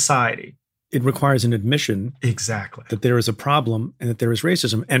of the society. It requires an admission exactly that there is a problem and that there is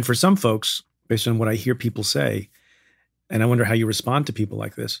racism. And for some folks, based on what I hear people say, and I wonder how you respond to people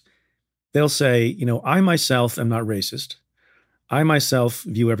like this, they'll say, I myself am not racist. I myself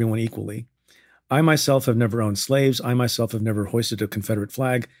view everyone equally. I myself have never owned slaves. I myself have never hoisted a Confederate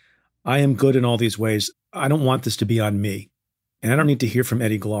flag. I am good in all these ways. I don't want this to be on me. And I don't need to hear from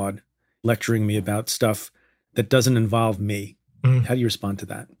Eddie Glaude lecturing me about stuff that doesn't involve me. How do you respond to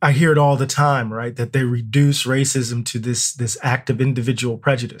that? I hear it all the time, right? That they reduce racism to this act of individual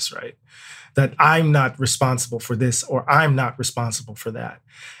prejudice, right? That I'm not responsible for this or I'm not responsible for that.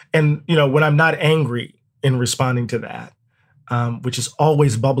 And, when I'm not angry in responding to that, which is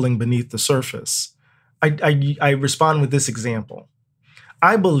always bubbling beneath the surface, I respond with this example.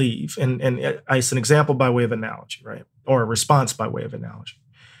 I believe, and it's an example by way of analogy, right? Or a response by way of analogy.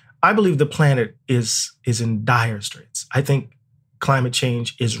 I believe the planet is in dire straits. I think climate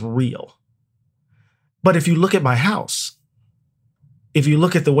change is real. But if you look at my house, if you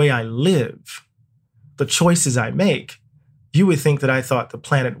look at the way I live, the choices I make, you would think that I thought the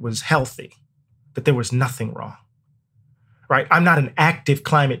planet was healthy, that there was nothing wrong, right? I'm not an active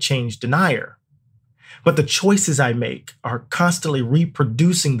climate change denier, but the choices I make are constantly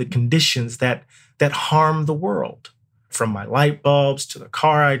reproducing the conditions that harm the world, from my light bulbs to the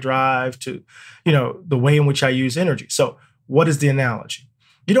car I drive to, the way in which I use energy. So what is the analogy?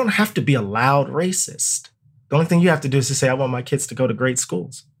 You don't have to be a loud racist. The only thing you have to do is to say, I want my kids to go to great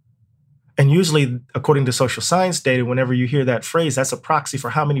schools. And usually, according to social science data, whenever you hear that phrase, that's a proxy for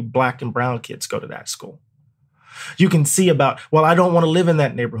how many Black and brown kids go to that school. You can see about, I don't want to live in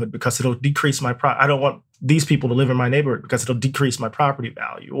that neighborhood because it'll decrease my I don't want these people to live in my neighborhood because it'll decrease my property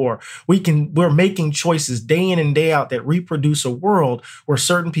value. Or we're making choices day in and day out that reproduce a world where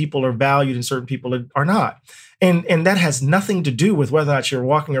certain people are valued and certain people are not. And that has nothing to do with whether or not you're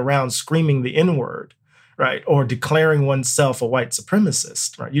walking around screaming the N-word, right? Or declaring oneself a white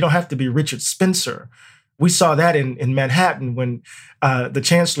supremacist, right? You don't have to be Richard Spencer. We saw that in Manhattan when the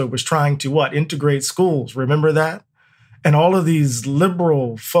chancellor was trying to integrate schools. Remember that? And all of these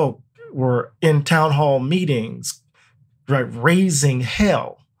liberal folk were in town hall meetings, right, raising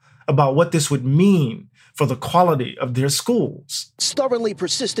hell about what this would mean for the quality of their schools. Stubbornly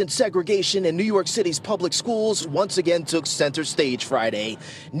persistent segregation in New York City's public schools once again took center stage Friday.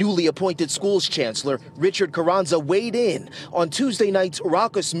 Newly appointed schools chancellor Richard Carranza weighed in on Tuesday night's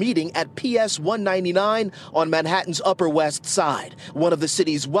raucous meeting at PS 199 on Manhattan's Upper West Side, one of the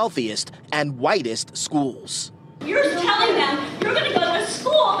city's wealthiest and whitest schools. You're telling them you're going to go to a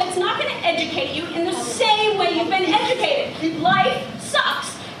school that's not going to educate you in the same way you've been educated. Life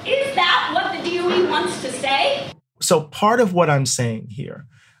sucks. Is that what the DOE wants to say? So part of what I'm saying here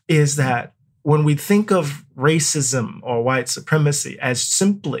is that when we think of racism or white supremacy as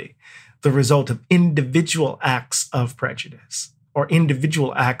simply the result of individual acts of prejudice or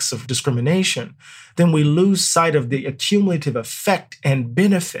individual acts of discrimination, then we lose sight of the accumulative effect and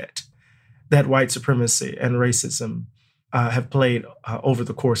benefit that white supremacy and racism have played over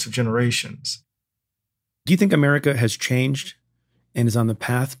the course of generations. Do you think America has changed and is on the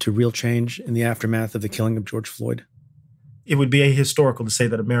path to real change in the aftermath of the killing of George Floyd? It would be ahistorical to say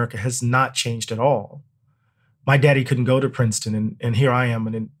that America has not changed at all. My daddy couldn't go to Princeton, and here I am,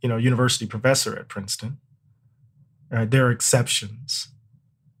 an university professor at Princeton. There are exceptions.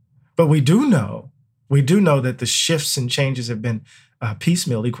 But we do know that the shifts and changes have been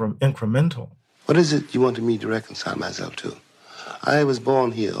piecemeal, incremental. What is it you wanted me to reconcile myself to? I was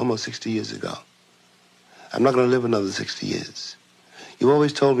born here almost 60 years ago. I'm not going to live another 60 years. You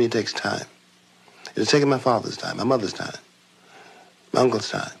always told me it takes time. It has taken my father's time, my mother's time, my uncle's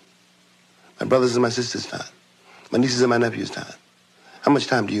time, my brother's and my sister's time, my nieces and my nephew's time. How much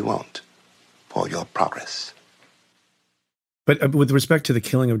time do you want for your progress? But with respect to the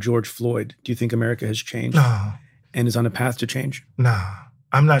killing of George Floyd, do you think America has changed? No. And is on a path to change? No,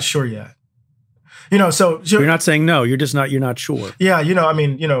 I'm not sure yet. So you're not saying no. You're not sure. Yeah.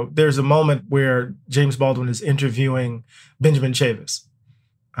 There's a moment where James Baldwin is interviewing Benjamin Chavis,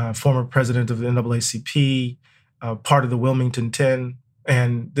 former president of the NAACP, part of the Wilmington 10.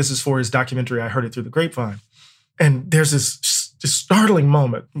 And this is for his documentary, I Heard It Through the Grapevine. And there's this startling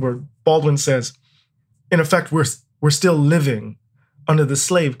moment where Baldwin says, in effect, we're still living under the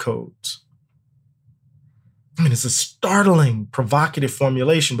slave codes. I mean, it's a startling, provocative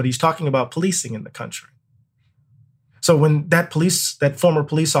formulation, but he's talking about policing in the country. So when that former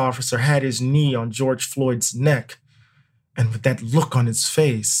police officer had his knee on George Floyd's neck, and with that look on his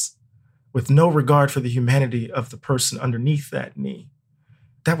face, with no regard for the humanity of the person underneath that knee,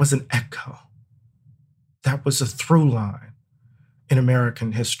 that was an echo. That was a through line in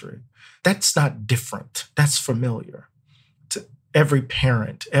American history. That's not different. That's familiar to every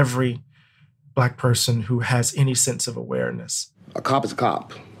parent, every Black person who has any sense of awareness. A cop is a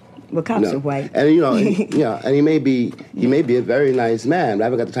cop. Well, cops are white. And and he may be a very nice man, but I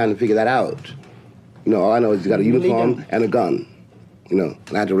haven't got the time to figure that out. All I know is he's got a uniform and a gun. And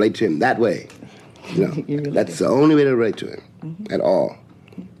I have to relate to him that way. That's the only way to relate to him at all.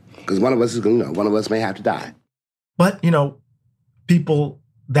 Because one of us one of us may have to die. But people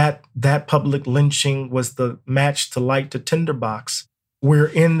that public lynching was the match to light to tinderbox. We're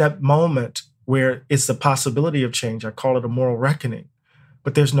in that moment where it's the possibility of change. I call it a moral reckoning,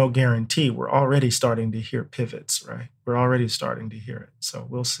 but there's no guarantee. We're already starting to hear pivots, right? We're already starting to hear it. So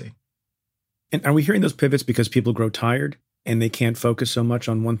we'll see. And are we hearing those pivots because people grow tired and they can't focus so much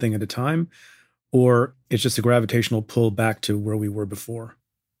on one thing at a time? Or it's just a gravitational pull back to where we were before?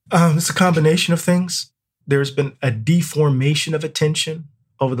 It's a combination of things. There's been a deformation of attention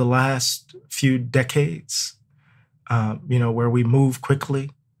over the last few decades, where we move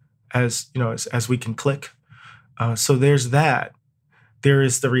quickly as we can click. So there's that. There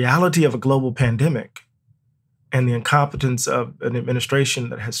is the reality of a global pandemic and the incompetence of an administration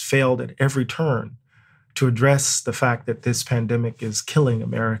that has failed at every turn to address the fact that this pandemic is killing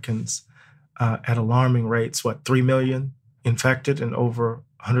Americans at alarming rates. 3 million infected and over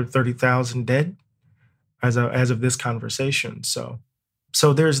 130,000 dead as of this conversation. So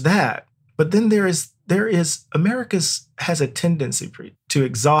there's that. But then there is America has a tendency to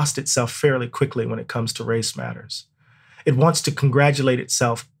exhaust itself fairly quickly when it comes to race matters. It wants to congratulate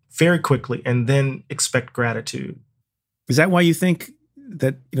itself very quickly and then expect gratitude. Is that why you think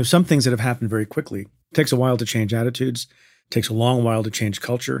that some things that have happened very quickly? It takes a while to change attitudes. It takes a long while to change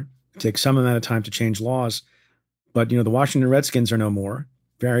culture. It takes some amount of time to change laws. But the Washington Redskins are no more.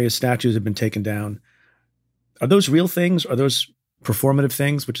 Various statues have been taken down. Are those real things? Are those performative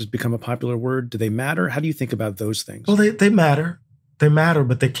things, which has become a popular word? Do they matter? How do you think about those things? Well, they matter. They matter,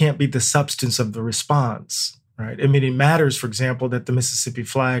 but they can't be the substance of the response, right? I mean, it matters, for example, that the Mississippi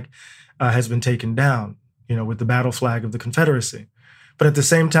flag has been taken down, with the battle flag of the Confederacy. But at the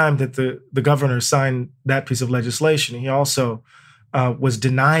same time that the governor signed that piece of legislation, he also was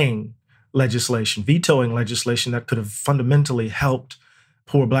denying legislation, vetoing legislation that could have fundamentally helped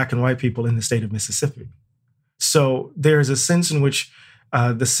poor Black and white people in the state of Mississippi. So there's a sense in which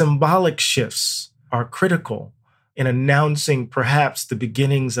the symbolic shifts are critical in announcing perhaps the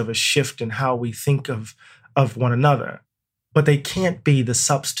beginnings of a shift in how we think of one another. But they can't be the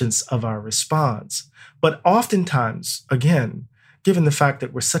substance of our response. But oftentimes, again, given the fact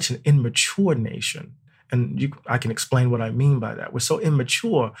that we're such an immature nation, and I can explain what I mean by that. We're so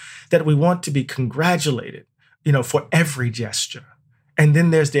immature that we want to be congratulated, for every gesture. And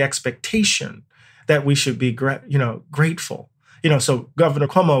then there's the expectation that we should be, grateful. So Governor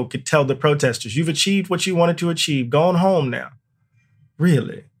Cuomo could tell the protesters, you've achieved what you wanted to achieve. Go on home now.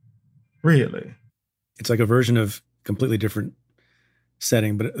 Really? Really? It's like a version of completely different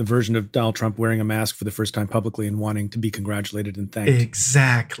setting, but a version of Donald Trump wearing a mask for the first time publicly and wanting to be congratulated and thanked.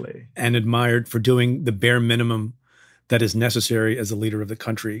 Exactly. And admired for doing the bare minimum that is necessary as a leader of the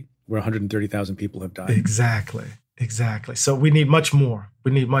country where 130,000 people have died. Exactly. So we need much more.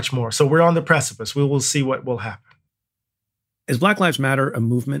 So we're on the precipice. We will see what will happen. Is Black Lives Matter a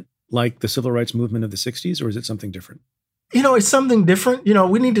movement like the civil rights movement of the 60s, or is it something different? It's something different.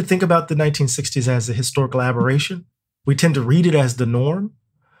 We need to think about the 1960s as a historical aberration. We tend to read it as the norm.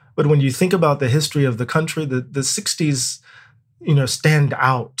 But when you think about the history of the country, the 60s, stand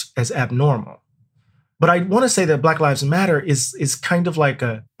out as abnormal. But I want to say that Black Lives Matter is kind of like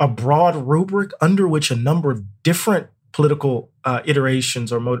a broad rubric under which a number of different political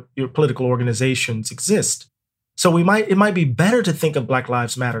iterations or political organizations exist. So it might be better to think of Black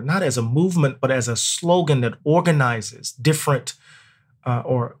Lives Matter not as a movement, but as a slogan that organizes different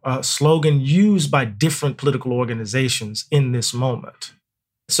or a slogan used by different political organizations in this moment.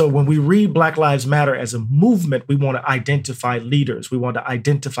 So when we read Black Lives Matter as a movement, we want to identify leaders. We want to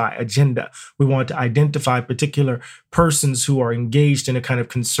identify agenda. We want to identify particular persons who are engaged in a kind of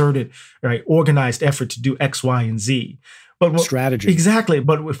concerted, right, organized effort to do X, Y, and Z. But strategy. Exactly.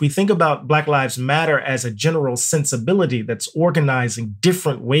 But if we think about Black Lives Matter as a general sensibility that's organizing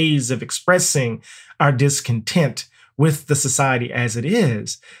different ways of expressing our discontent with the society as it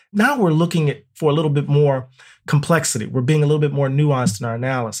is, now we're looking at for a little bit more complexity. We're being a little bit more nuanced in our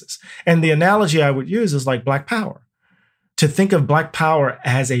analysis. And the analogy I would use is like Black Power. To think of Black Power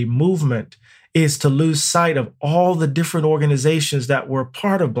as a movement is to lose sight of all the different organizations that were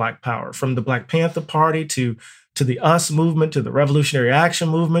part of Black Power, from the Black Panther Party to the US movement, to the Revolutionary Action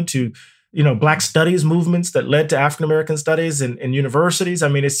movement, to Black studies movements that led to African American studies in universities. I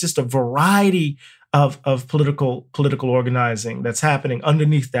mean, it's just a variety of political organizing that's happening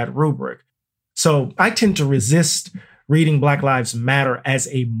underneath that rubric. So I tend to resist reading Black Lives Matter as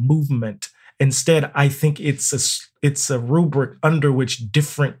a movement. Instead, I think it's a rubric under which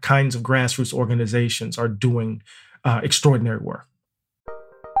different kinds of grassroots organizations are doing extraordinary work.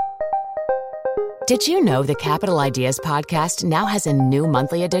 Did you know the Capital Ideas podcast now has a new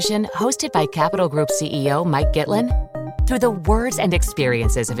monthly edition hosted by Capital Group CEO Mike Gitlin? Through the words and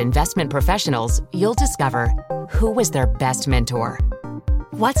experiences of investment professionals, you'll discover who was their best mentor,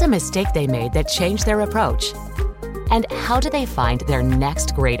 what's a mistake they made that changed their approach, and how do they find their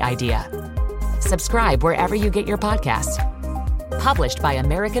next great idea. Subscribe wherever you get your podcasts. Published by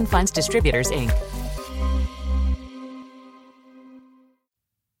American Funds Distributors, Inc.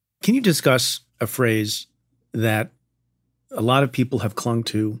 Can you discuss a phrase that a lot of people have clung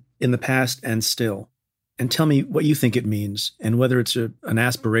to in the past and still, and tell me what you think it means and whether it's an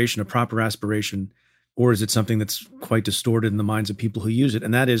aspiration, a proper aspiration, or is it something that's quite distorted in the minds of people who use it?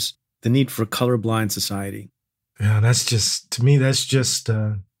 And that is the need for a colorblind society. Yeah, to me, that's just...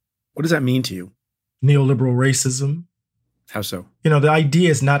 what does that mean to you? Neoliberal racism. How so? The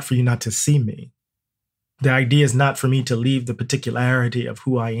idea is not for you not to see me. The idea is not for me to leave the particularity of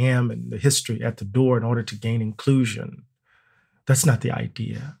who I am and the history at the door in order to gain inclusion. That's not the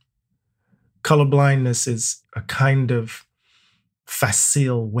idea. Colorblindness is a kind of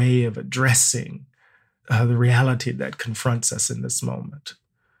facile way of addressing the reality that confronts us in this moment.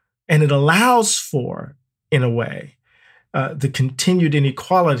 And it allows for, in a way, the continued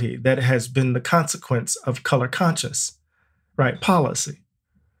inequality that has been the consequence of color conscious, right, policy.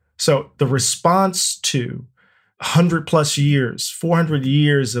 So the response to 100 plus years, 400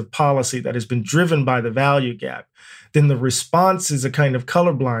 years of policy that has been driven by the value gap, then the response is a kind of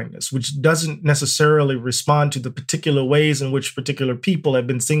colorblindness, which doesn't necessarily respond to the particular ways in which particular people have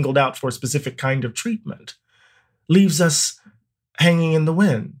been singled out for a specific kind of treatment, leaves us hanging in the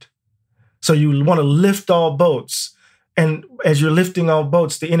wind. So you want to lift all boats. And as you're lifting all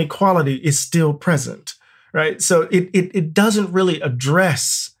boats, the inequality is still present, right? So it doesn't really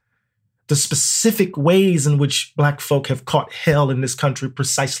address the specific ways in which Black folk have caught hell in this country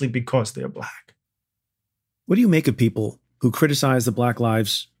precisely because they're Black. What do you make of people who criticize the Black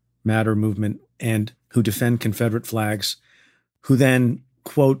Lives Matter movement and who defend Confederate flags, who then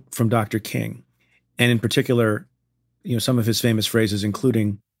quote from Dr. King, and in particular, some of his famous phrases,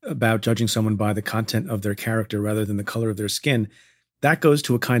 including about judging someone by the content of their character rather than the color of their skin? That goes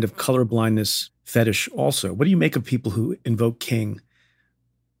to a kind of colorblindness fetish also. What do you make of people who invoke King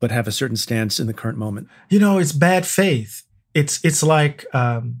but have a certain stance in the current moment? It's bad faith. It's like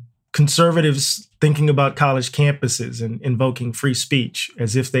conservatives thinking about college campuses and invoking free speech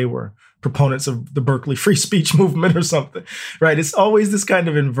as if they were proponents of the Berkeley free speech movement or something, right? It's always this kind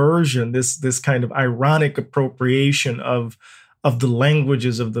of inversion, this kind of ironic appropriation of the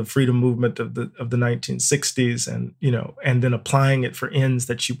languages of the freedom movement of the 1960s, and then applying it for ends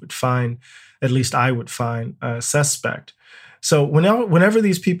that you would find, at least I would find, suspect. So whenever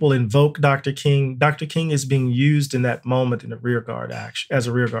these people invoke Dr. King is being used in that moment in a rearguard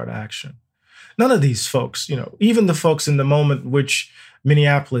action. None of these folks, even the folks in the moment which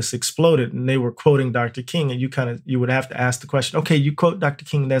Minneapolis exploded and they were quoting Dr. King, and you would have to ask the question, okay, you quote Dr.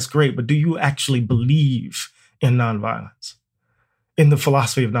 King, that's great, but do you actually believe in nonviolence, in the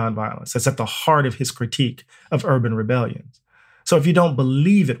philosophy of nonviolence? That's at the heart of his critique of urban rebellions. So if you don't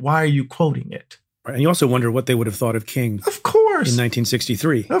believe it, why are you quoting it? And you also wonder what they would have thought of King. Of course. In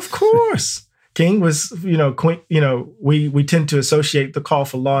 1963. Of course. King was, we tend to associate the call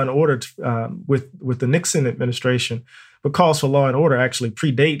for law and order with the Nixon administration, but calls for law and order actually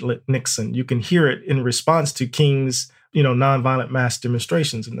predate Nixon. You can hear it in response to King's, nonviolent mass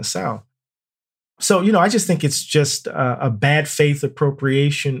demonstrations in the South. So, I just think it's just a bad faith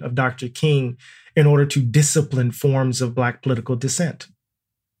appropriation of Dr. King in order to discipline forms of Black political dissent.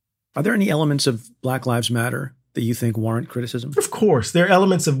 Are there any elements of Black Lives Matter that you think warrant criticism? Of course, there are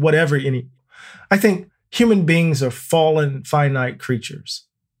elements of whatever I think human beings are fallen, finite creatures.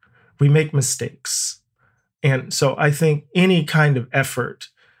 We make mistakes. And so I think any kind of effort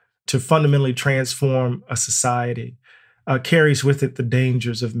to fundamentally transform a society carries with it the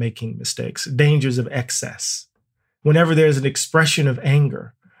dangers of making mistakes, dangers of excess. Whenever there's an expression of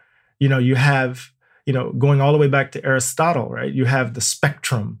anger, you have, going all the way back to Aristotle, right? You have the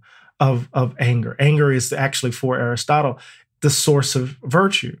spectrum of anger. Anger is actually, for Aristotle, the source of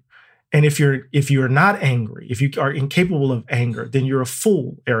virtue. And if you're not angry, if you are incapable of anger, then you're a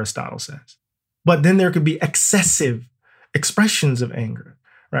fool, Aristotle says. But then there could be excessive expressions of anger,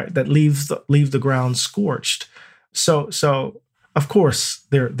 right? That leave the ground scorched. So of course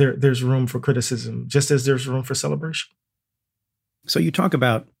there's room for criticism, just as there's room for celebration. So you talk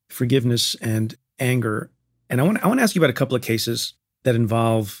about forgiveness and anger, and I want to ask you about a couple of cases that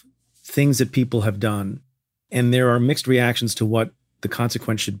involve things that people have done, and there are mixed reactions to what the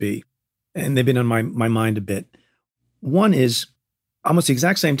consequence should be. And they've been on my mind a bit. One is almost the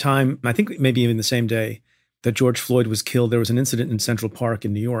exact same time, I think maybe even the same day that George Floyd was killed, there was an incident in Central Park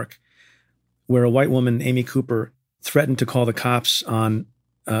in New York where a white woman, Amy Cooper, threatened to call the cops on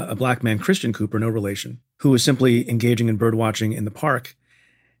a Black man, Christian Cooper, no relation, who was simply engaging in bird watching in the park.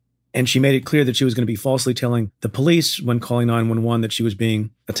 And she made it clear that she was going to be falsely telling the police when calling 911 that she was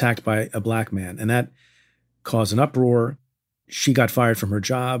being attacked by a Black man. And that caused an uproar. She got fired from her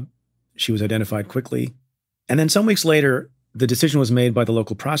job. She was identified quickly. And then some weeks later, the decision was made by the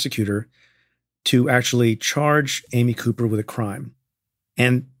local prosecutor to actually charge Amy Cooper with a crime.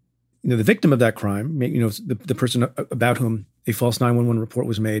 And the victim of that crime, the person about whom a false 911 report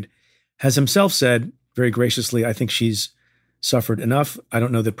was made, has himself said very graciously, I think she's suffered enough. I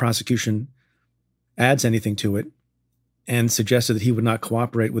don't know that prosecution adds anything to it, and suggested that he would not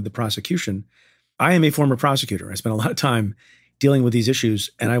cooperate with the prosecution. I am a former prosecutor. I spent a lot of time dealing with these issues,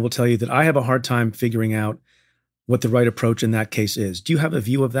 and I will tell you that I have a hard time figuring out what the right approach in that case is. Do you have a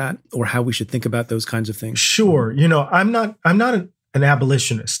view of that, or how we should think about those kinds of things? Sure. I'm not an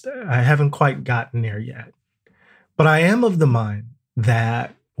abolitionist. I haven't quite gotten there yet. But I am of the mind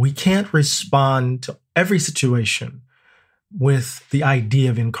that we can't respond to every situation with the idea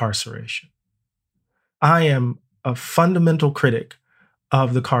of incarceration. I am a fundamental critic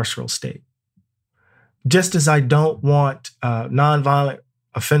of the carceral state. Just as I don't want nonviolent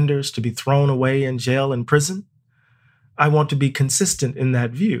offenders to be thrown away in jail and prison, I want to be consistent in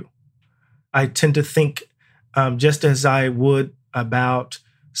that view. I tend to think just as I would about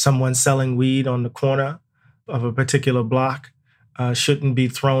someone selling weed on the corner of a particular block shouldn't be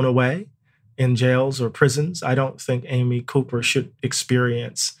thrown away in jails or prisons. I don't think Amy Cooper should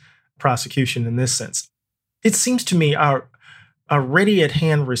experience prosecution in this sense. It seems to me our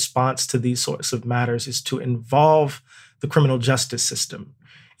ready-at-hand response to these sorts of matters is to involve the criminal justice system,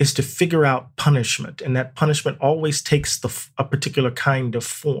 is to figure out punishment, and that punishment always takes a particular kind of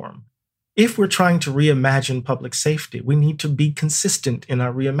form. If we're trying to reimagine public safety, we need to be consistent in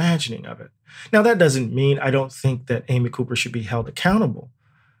our reimagining of it. Now, that doesn't mean I don't think that Amy Cooper should be held accountable.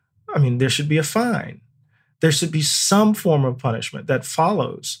 I mean, there should be a fine. There should be some form of punishment that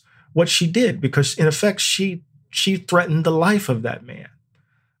follows what she did, because in effect, she threatened the life of that man,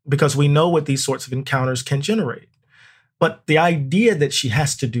 because we know what these sorts of encounters can generate. But the idea that she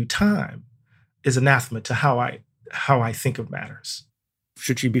has to do time is anathema to how I think of matters.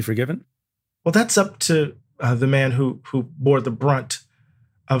 Should she be forgiven? Well, that's up to the man who bore the brunt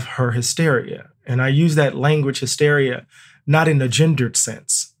of her hysteria. And I use that language, hysteria, not in a gendered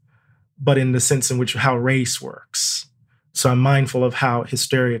sense, but in the sense in which how race works. So I'm mindful of how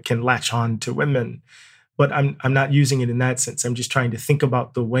hysteria can latch on to women, but I'm not using it in that sense. I'm just trying to think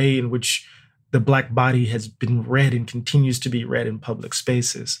about the way in which the Black body has been read and continues to be read in public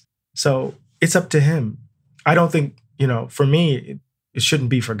spaces. So it's up to him. I don't think, for me, it shouldn't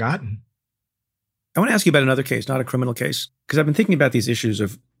be forgotten. I want to ask you about another case, not a criminal case, because I've been thinking about these issues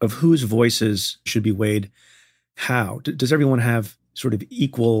of whose voices should be weighed how. Does everyone have sort of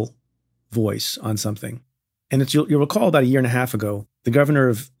equal voice on something? And you'll recall about a year and a half ago, the governor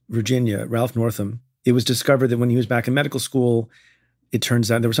of Virginia, Ralph Northam, it was discovered that when he was back in medical school, it turns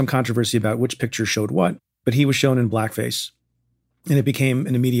out there was some controversy about which picture showed what, but he was shown in blackface. And it became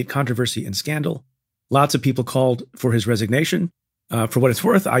an immediate controversy and scandal. Lots of people called for his resignation. For what it's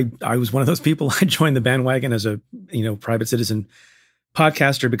worth, I was one of those people. I joined the bandwagon as a private citizen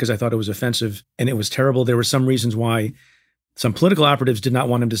podcaster because I thought it was offensive and it was terrible. There were some reasons why some political operatives did not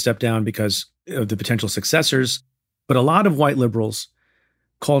want him to step down because of the potential successors. But a lot of white liberals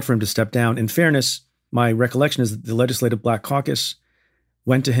called for him to step down. In fairness, my recollection is that the Legislative Black Caucus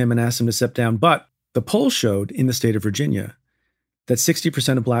went to him and asked him to step down. But the poll showed in the state of Virginia that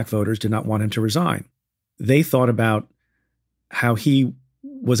 60% of black voters did not want him to resign. They thought about how he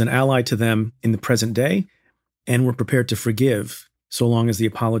was an ally to them in the present day and were prepared to forgive so long as the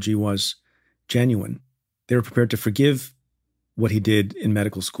apology was genuine. They were prepared to forgive what he did in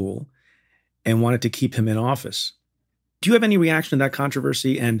medical school and wanted to keep him in office. Do you have any reaction to that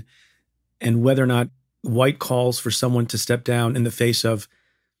controversy and whether or not white calls for someone to step down in the face of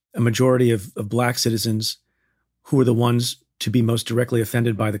a majority of black citizens who are the ones to be most directly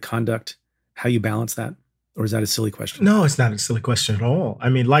offended by the conduct, how you balance that? Or is that a silly question? No, it's not a silly question at all. I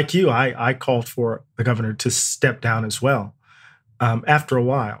mean, like you, I called for the governor to step down as well after a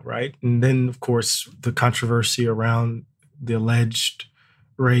while, right? And then, of course, the controversy around the alleged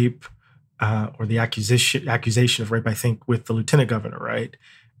rape or the accusation of rape, I think, with the lieutenant governor, right?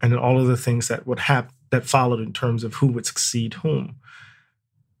 And then all of the things that would happen that followed in terms of who would succeed whom.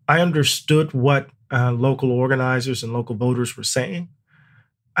 I understood what local organizers and local voters were saying.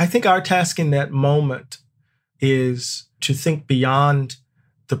 I think our task in that moment is to think beyond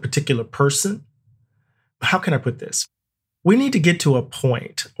the particular person. How can I put this? We need to get to a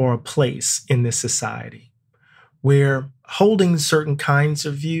point or a place in this society where holding certain kinds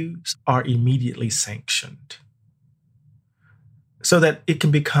of views are immediately sanctioned so that it can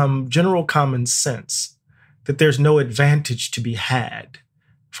become general common sense that there's no advantage to be had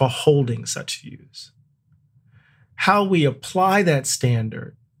for holding such views. How we apply that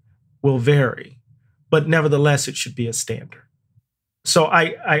standard will vary, but nevertheless, it should be a standard. So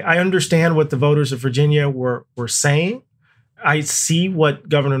I understand what the voters of Virginia were saying. I see what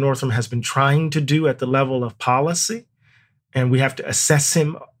Governor Northam has been trying to do at the level of policy, and we have to assess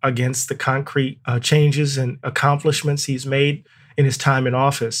him against the concrete changes and accomplishments he's made in his time in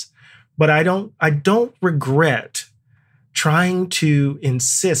office. But I don't regret trying to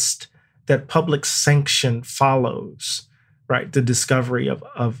insist that public sanction follows, right, the discovery of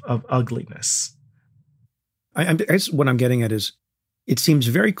ugliness. I guess what I'm getting at is it seems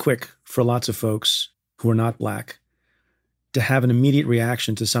very quick for lots of folks who are not black to have an immediate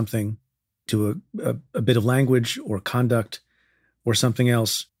reaction to something, to a bit of language or conduct or something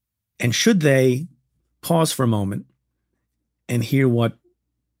else. And should they pause for a moment and hear what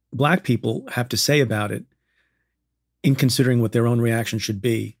black people have to say about it in considering what their own reaction should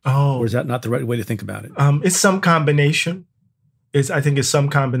be? Or is that not the right way to think about it? It's some combination. I think it's some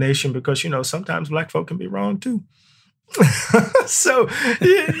combination because, sometimes black folk can be wrong too. So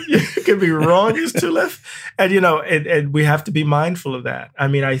you can be wrong as to left. And, and we have to be mindful of that. I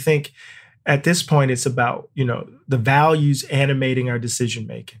mean, I think at this point, it's about, the values animating our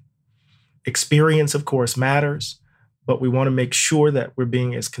decision-making. Experience, of course, matters, but we want to make sure that we're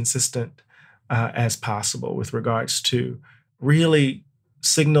being as consistent as possible with regards to really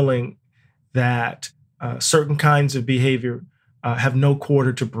signaling that certain kinds of behavior have no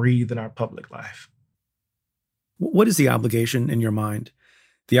quarter to breathe in our public life. What is the obligation in your mind,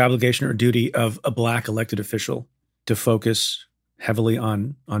 the obligation or duty of a black elected official to focus heavily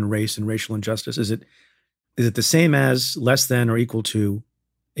on race and racial injustice? Is it the same as, less than, or equal to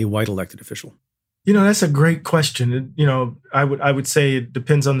a white elected official? That's a great question. I would say it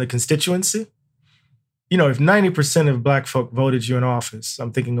depends on the constituency. If 90% of black folk voted you in office,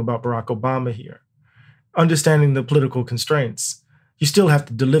 I'm thinking about Barack Obama here, understanding the political constraints, you still have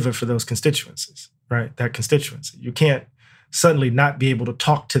to deliver for those constituencies, right? That constituency. You can't suddenly not be able to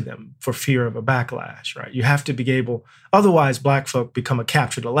talk to them for fear of a backlash, right? You have to be able, otherwise black folk become a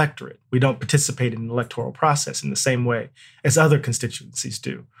captured electorate. We don't participate in the electoral process in the same way as other constituencies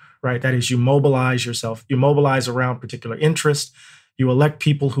do, right? That is, you mobilize yourself, you mobilize around particular interests, you elect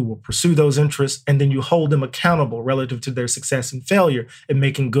people who will pursue those interests, and then you hold them accountable relative to their success and failure in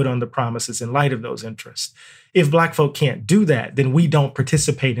making good on the promises in light of those interests. If black folk can't do that, then we don't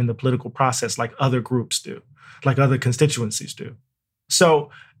participate in the political process like other groups do, like other constituencies do.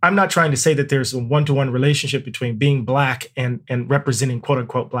 So I'm not trying to say that there's a one-to-one relationship between being black and representing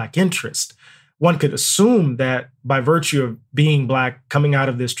quote-unquote black interest. One could assume that by virtue of being black, coming out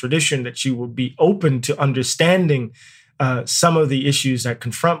of this tradition, that you will be open to understanding some of the issues that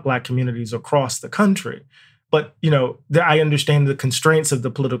confront black communities across the country. But, I understand the constraints of the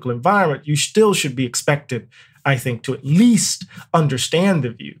political environment. You still should be expected, I think, to at least understand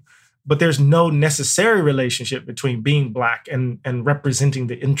the view. But there's no necessary relationship between being black and representing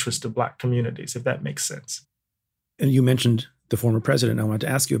the interest of black communities, if that makes sense. And you mentioned the former president. I wanted to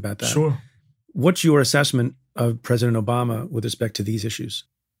ask you about that. Sure. What's your assessment of President Obama with respect to these issues?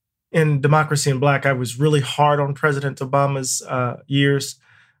 In Democracy in Black, I was really hard on President Obama's years.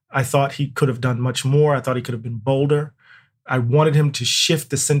 I thought he could have done much more. I thought he could have been bolder. I wanted him to shift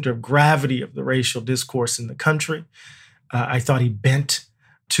the center of gravity of the racial discourse in the country. I thought he bent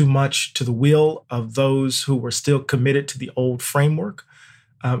too much to the will of those who were still committed to the old framework.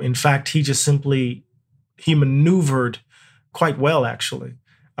 In fact, he maneuvered quite well, actually,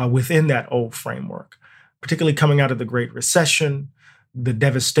 within that old framework, particularly coming out of the Great Recession. The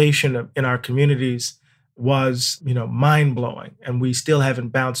devastation in our communities was, mind-blowing, and we still haven't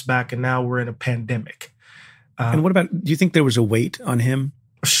bounced back, and now we're in a pandemic. And what about, do you think there was a weight on him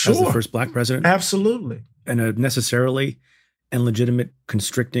as the first Black president? Absolutely. And a necessarily and legitimate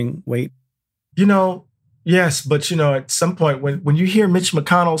constricting weight? Yes, but at some point when you hear Mitch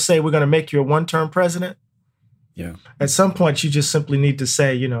McConnell say we're going to make you a one-term president, yeah, at some point you just simply need to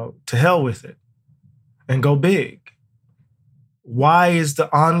say, to hell with it and go big. Why is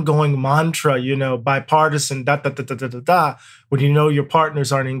the ongoing mantra, bipartisan, when your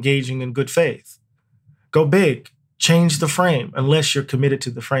partners aren't engaging in good faith? Go big, change the frame, unless you're committed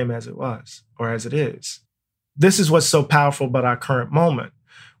to the frame as it was or as it is. This is what's so powerful about our current moment.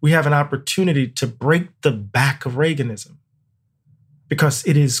 We have an opportunity to break the back of Reaganism, because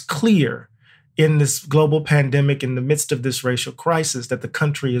it is clear in this global pandemic, in the midst of this racial crisis, that the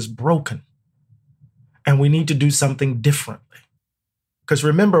country is broken and we need to do something differently. Because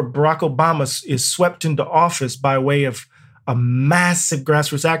remember, Barack Obama is swept into office by way of a massive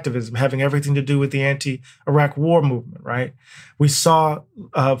grassroots activism having everything to do with the anti-Iraq war movement, right? We saw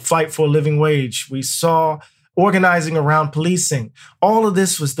fight for a living wage. We saw organizing around policing. All of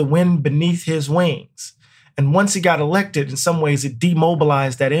this was the wind beneath his wings. And once he got elected, in some ways, it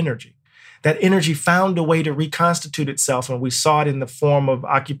demobilized that energy. That energy found a way to reconstitute itself, and we saw it in the form of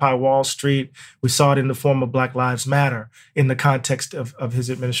Occupy Wall Street. We saw it in the form of Black Lives Matter in the context of his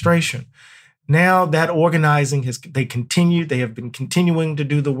administration. Now that organizing, they have been continuing to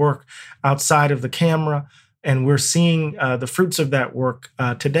do the work outside of the camera, and we're seeing the fruits of that work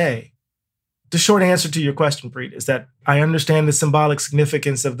today. The short answer to your question, Preet, is that I understand the symbolic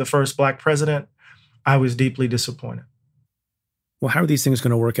significance of the first Black president. I was deeply disappointed. Well, how are these things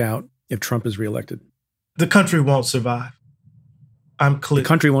going to work out if Trump is reelected? The country won't survive. I'm clear. The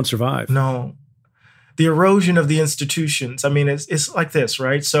country won't survive? No. The erosion of the institutions, it's like this,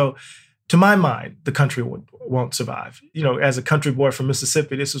 right? So to my mind, the country won't survive. As a country boy from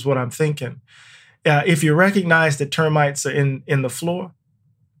Mississippi, this is what I'm thinking. If you recognize that termites are in the floor,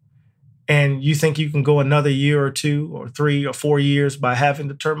 and you think you can go another year or 2 or 3 or 4 years by having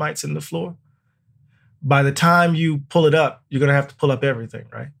the termites in the floor, by the time you pull it up, you're going to have to pull up everything,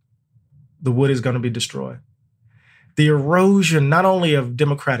 right? The wood is going to be destroyed. The erosion, not only of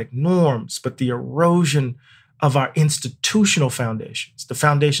democratic norms, but the erosion of our institutional foundations, the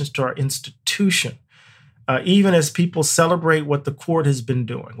foundations to our institution. Even as people celebrate what the court has been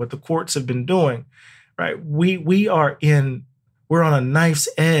doing, what the courts have been doing, right? We're on a knife's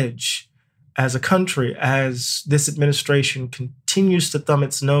edge as a country, as this administration continues to thumb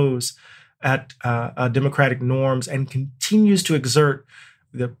its nose at democratic norms and continues to exert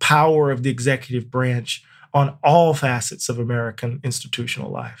the power of the executive branch on all facets of American institutional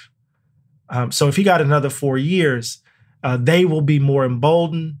life. So if he got another 4 years, they will be more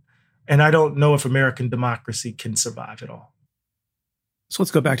emboldened. And I don't know if American democracy can survive at all. So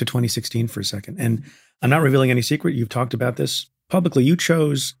let's go back to 2016 for a second. And I'm not revealing any secret. You've talked about this publicly. You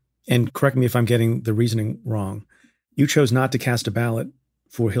chose, and correct me if I'm getting the reasoning wrong, you chose not to cast a ballot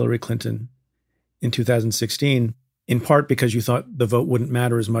for Hillary Clinton in 2016, in part because you thought the vote wouldn't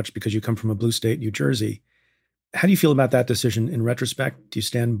matter as much because you come from a blue state, New Jersey. How do you feel about that decision in retrospect? Do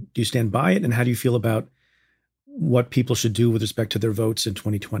you stand by it? And how do you feel about what people should do with respect to their votes in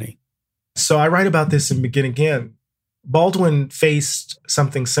 2020? So I write about this in Begin Again. Baldwin faced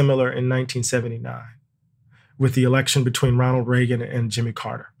something similar in 1979 with the election between Ronald Reagan and Jimmy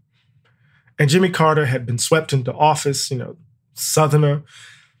Carter. And Jimmy Carter had been swept into office, Southerner,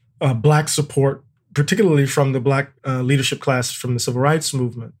 Black support, particularly from the Black leadership class from the Civil Rights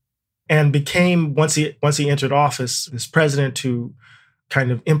Movement, and became, once he entered office, this president who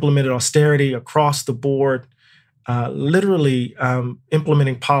kind of implemented austerity across the board, literally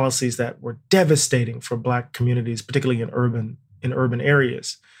implementing policies that were devastating for Black communities, particularly in urban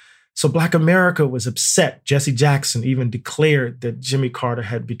areas. So Black America was upset. Jesse Jackson even declared that Jimmy Carter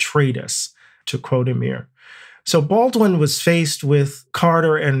had betrayed us, to quote him here. So Baldwin was faced with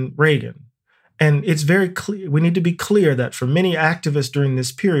Carter and Reagan. And it's very clear, we need to be clear that for many activists during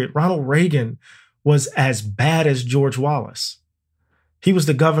this period, Ronald Reagan was as bad as George Wallace. He was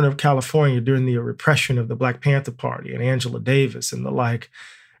the governor of California during the repression of the Black Panther Party and Angela Davis and the like,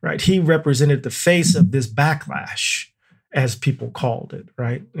 right? He represented the face of this backlash. as people called it,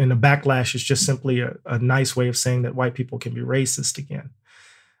 right? And the backlash is just simply a nice way of saying that white people can be racist again.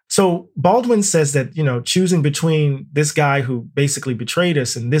 So Baldwin says that, choosing between this guy who basically betrayed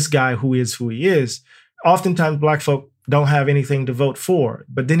us and this guy who is who he is, oftentimes Black folk don't have anything to vote for.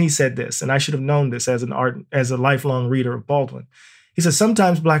 But then he said this, and I should have known this as a lifelong reader of Baldwin. He says,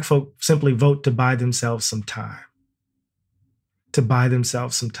 sometimes Black folk simply vote to buy themselves some time. To buy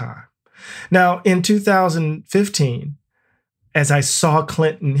themselves some time. Now, in 2015, as I saw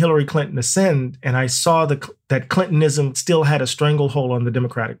Hillary Clinton ascend, and I saw that Clintonism still had a stranglehold on the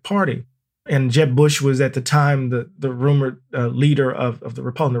Democratic Party, and Jeb Bush was at the time the rumored leader of the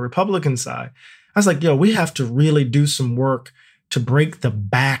Republican side, I was like, we have to really do some work to break the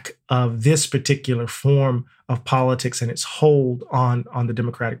back of this particular form of politics and its hold on the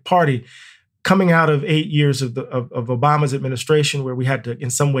Democratic Party. Coming out of 8 years of Obama's administration, where we had to, in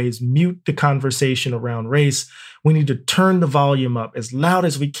some ways, mute the conversation around race, we need to turn the volume up as loud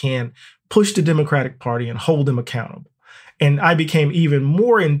as we can, push the Democratic Party, and hold them accountable. And I became even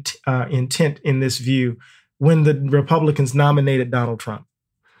more intent in this view when the Republicans nominated Donald Trump,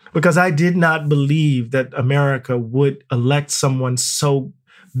 because I did not believe that America would elect someone so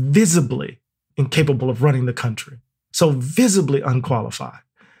visibly incapable of running the country, so visibly unqualified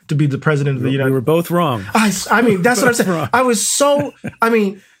to be the president of the United States. We were both wrong. I mean, that's what I'm saying. Wrong. I was so,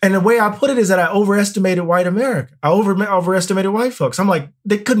 and the way I put it is that I overestimated white America. I overestimated white folks. I'm like,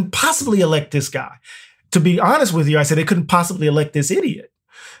 they couldn't possibly elect this guy. To be honest with you, I said they couldn't possibly elect this idiot.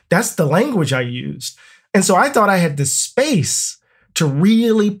 That's the language I used. And so I thought I had the space to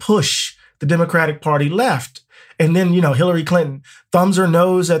really push the Democratic Party left. And then, Hillary Clinton thumbs her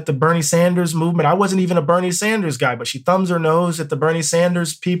nose at the Bernie Sanders movement. I wasn't even a Bernie Sanders guy, but she thumbs her nose at the Bernie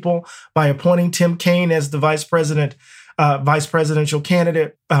Sanders people by appointing Tim Kaine as the vice presidential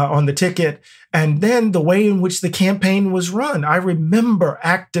candidate on the ticket. And then the way in which the campaign was run. I remember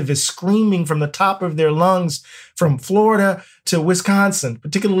activists screaming from the top of their lungs from Florida to Wisconsin,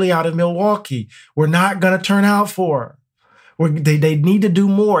 particularly out of Milwaukee, we're not going to turn out for her. They need to do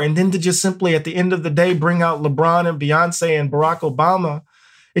more. And then to just simply at the end of the day bring out LeBron and Beyonce and Barack Obama,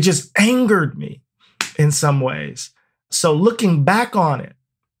 it just angered me in some ways. So looking back on it,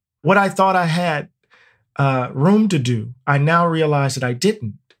 what I thought I had room to do, I now realize that I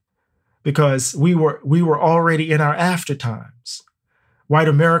didn't, because we were already in our after times. White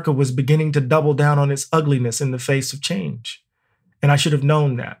America was beginning to double down on its ugliness in the face of change. And I should have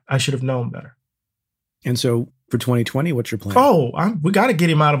known that. I should have known better. And so for 2020, what's your plan? We got to get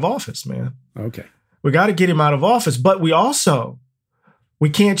him out of office, man. Okay. We got to get him out of office, but we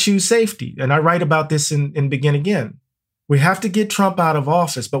can't choose safety. And I write about this in Begin Again. We have to get Trump out of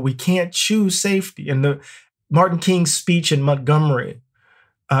office, but we can't choose safety. And the Martin King's speech in Montgomery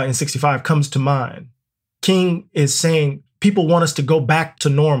in 65 comes to mind. King is saying people want us to go back to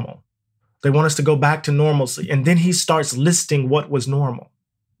normal. They want us to go back to normalcy. And then he starts listing what was normal.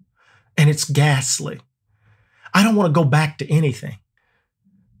 And it's ghastly. I don't want to go back to anything.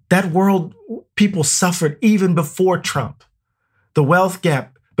 That world, people suffered even before Trump. The wealth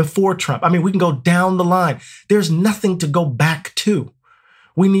gap before Trump. We can go down the line. There's nothing to go back to.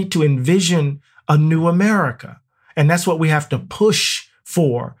 We need to envision a new America. And that's what we have to push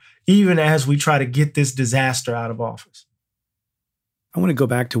for, even as we try to get this disaster out of office. I want to go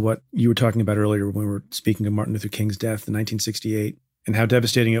back to what you were talking about earlier when we were speaking of Martin Luther King's death in 1968 and how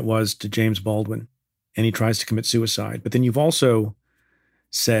devastating it was to James Baldwin. And he tries to commit suicide. But then you've also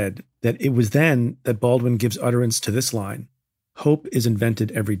said that it was then that Baldwin gives utterance to this line: hope is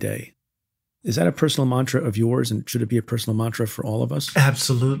invented every day. Is that a personal mantra of yours, and should it be a personal mantra for all of us?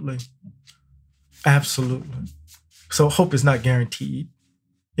 Absolutely. Absolutely. So hope is not guaranteed.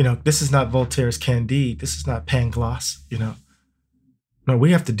 This is not Voltaire's Candide. This is not Pangloss, No,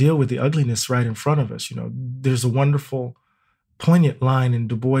 we have to deal with the ugliness right in front of us. There's a wonderful, poignant line in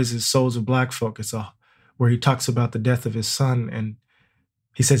Du Bois's Souls of Black Folk. Where he talks about the death of his son, and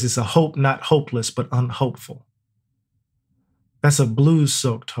he says it's a hope not hopeless, but unhopeful. That's a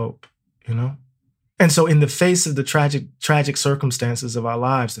blues-soaked hope, And so in the face of the tragic circumstances of our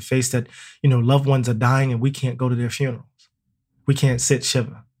lives, the face that, loved ones are dying and we can't go to their funerals. We can't sit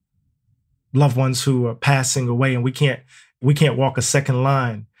Shiva. Loved ones who are passing away and we can't walk a second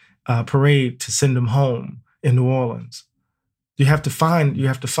line parade to send them home in New Orleans. You have to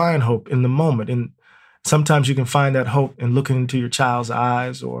find hope in the moment. And sometimes you can find that hope in looking into your child's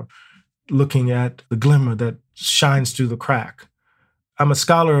eyes or looking at the glimmer that shines through the crack. I'm a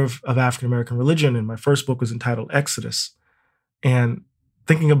scholar of African-American religion, and my first book was entitled Exodus. And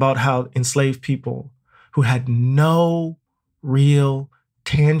thinking about how enslaved people who had no real,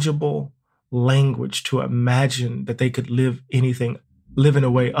 tangible language to imagine that they could live in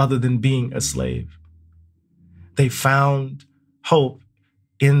a way other than being a slave. They found hope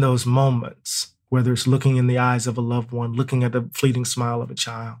in those moments, whether it's looking in the eyes of a loved one, looking at the fleeting smile of a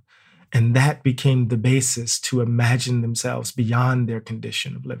child. And that became the basis to imagine themselves beyond their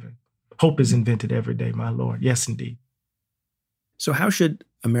condition of living. Hope is invented every day, my Lord. Yes, indeed. So how should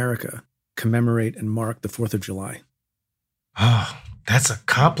America commemorate and mark the 4th of July? Oh, that's a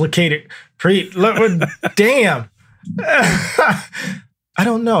complicated damn. I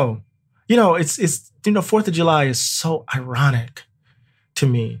don't know. It's 4th of July is so ironic to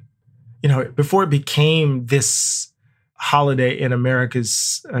me. Before it became this holiday in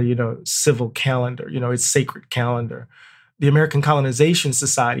America's, civil calendar, its sacred calendar, the American Colonization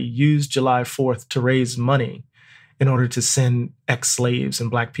Society used July 4th to raise money in order to send ex-slaves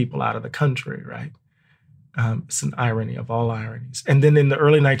and Black people out of the country, right? It's an irony of all ironies. And then in the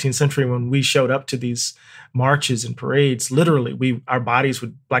early 19th century, when we showed up to these marches and parades, literally,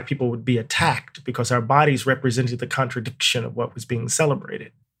 Black people would be attacked because our bodies represented the contradiction of what was being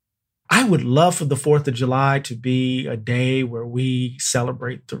celebrated. I would love for the 4th of July to be a day where we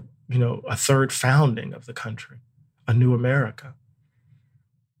celebrate a third founding of the country, a new America.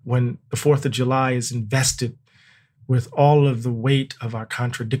 When the 4th of July is invested with all of the weight of our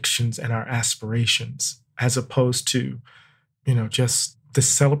contradictions and our aspirations, as opposed to, just the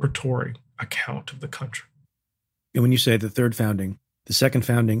celebratory account of the country. And when you say the third founding, the second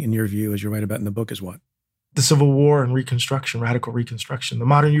founding, in your view, as you write about in the book, is what? The Civil War and Reconstruction, radical Reconstruction. The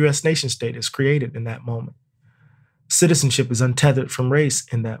modern U.S. nation state is created in that moment. Citizenship is untethered from race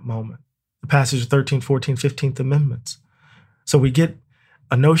in that moment. The passage of 13th, 14th, 15th Amendments. So we get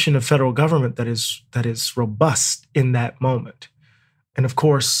a notion of federal government that is robust in that moment. And of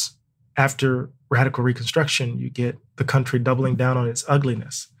course, after radical Reconstruction, you get the country doubling down on its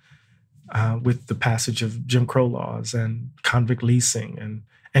ugliness with the passage of Jim Crow laws and convict leasing and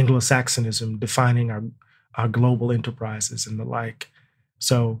Anglo-Saxonism defining our global enterprises and the like.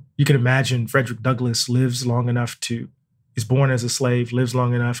 So you can imagine Frederick Douglass is born as a slave, lives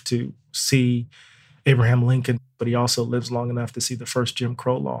long enough to see Abraham Lincoln, but he also lives long enough to see the first Jim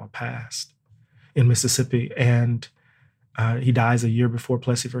Crow law passed in Mississippi. And he dies a year before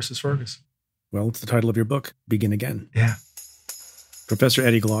Plessy versus Ferguson. Well, it's the title of your book, Begin Again. Yeah. Professor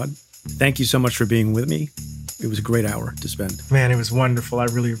Eddie Glaude, thank you so much for being with me. It was a great hour to spend. Man, it was wonderful. I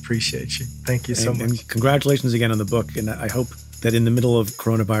really appreciate you. Thank you so much. And congratulations again on the book. And I hope that in the middle of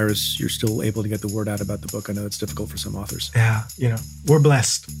coronavirus, you're still able to get the word out about the book. I know it's difficult for some authors. Yeah, we're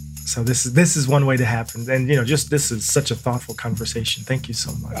blessed. So this is one way to happen. And, this is such a thoughtful conversation. Thank you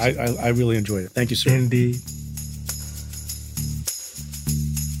so much. I really enjoyed it. Thank you, sir. Indeed.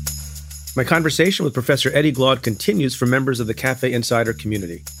 My conversation with Professor Eddie Glaude continues for members of the Cafe Insider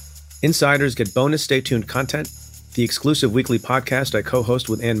community. Insiders get bonus stay-tuned content, the exclusive weekly podcast I co-host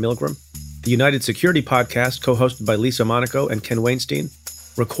with Ann Milgram, the United Security podcast co-hosted by Lisa Monaco and Ken Weinstein,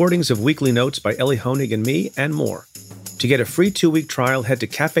 recordings of weekly notes by Ellie Honig and me, and more. To get a free 2-week trial, head to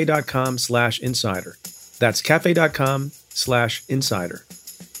cafe.com/insider. That's cafe.com/insider.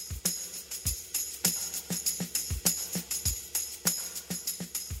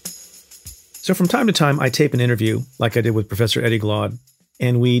 So from time to time, I tape an interview like I did with Professor Eddie Glaude,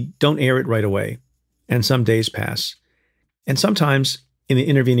 and we don't air it right away. And some days pass. And sometimes in the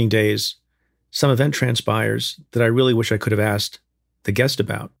intervening days, some event transpires that I really wish I could have asked the guest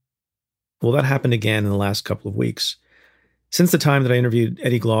about. Well, that happened again in the last couple of weeks. Since the time that I interviewed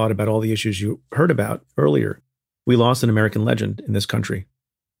Eddie Glaude about all the issues you heard about earlier, we lost an American legend in this country.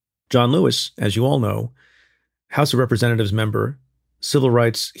 John Lewis, as you all know, House of Representatives member, civil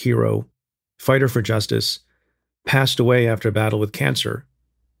rights hero, fighter for justice, passed away after a battle with cancer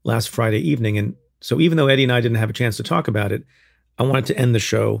last Friday evening. And so even though Eddie and I didn't have a chance to talk about it, I wanted to end the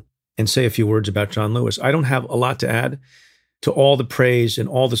show and say a few words about John Lewis. I don't have a lot to add to all the praise and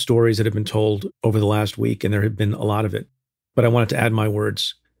all the stories that have been told over the last week, and there have been a lot of it. But I wanted to add my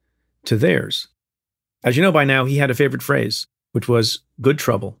words to theirs. As you know by now, he had a favorite phrase, which was good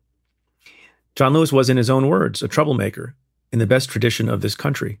trouble. John Lewis was, in his own words, a troublemaker in the best tradition of this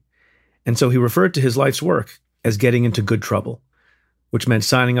country. And so he referred to his life's work as getting into good trouble, which meant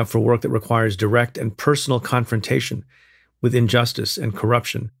signing up for work that requires direct and personal confrontation with injustice and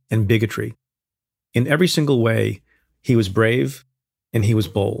corruption and bigotry. In every single way, he was brave and he was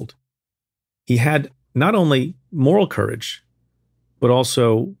bold. He had not only moral courage, but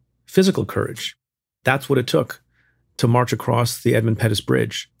also physical courage. That's what it took to march across the Edmund Pettus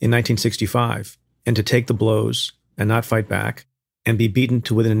Bridge in 1965 and to take the blows and not fight back and be beaten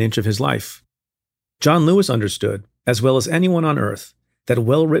to within an inch of his life. John Lewis understood, as well as anyone on earth, that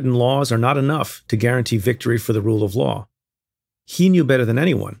well-written laws are not enough to guarantee victory for the rule of law. He knew better than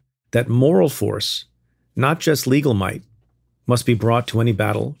anyone that moral force, not just legal might, must be brought to any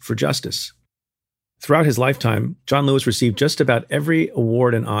battle for justice. Throughout his lifetime, John Lewis received just about every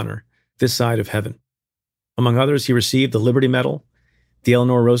award and honor this side of heaven. Among others, he received the Liberty Medal, the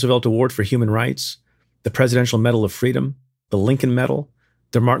Eleanor Roosevelt Award for Human Rights, the Presidential Medal of Freedom, the Lincoln Medal,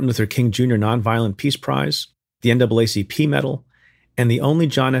 the Martin Luther King Jr. Nonviolent Peace Prize, the NAACP Medal, and the only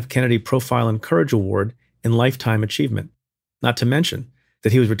John F. Kennedy Profile in Courage Award in lifetime achievement, not to mention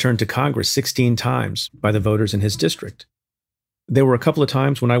that he was returned to Congress 16 times by the voters in his district. There were a couple of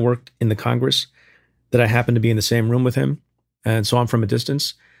times when I worked in the Congress that I happened to be in the same room with him and saw him from a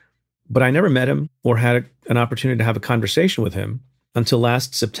distance, but I never met him or had an opportunity to have a conversation with him until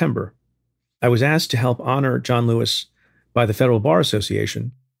last September. I was asked to help honor John Lewis by the Federal Bar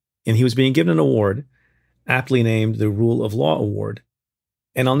Association, and he was being given an award aptly named the Rule of Law Award.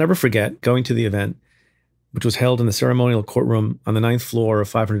 And I'll never forget going to the event, which was held in the ceremonial courtroom on the 9th floor of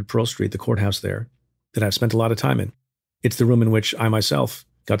 500 Pearl Street, the courthouse there, that I've spent a lot of time in. It's the room in which I myself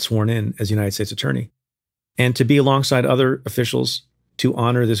got sworn in as United States Attorney. And to be alongside other officials to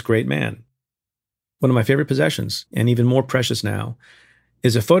honor this great man. One of my favorite possessions, and even more precious now,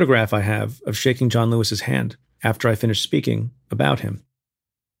 is a photograph I have of shaking John Lewis's hand after I finished speaking about him.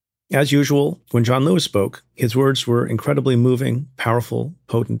 As usual, when John Lewis spoke, his words were incredibly moving, powerful,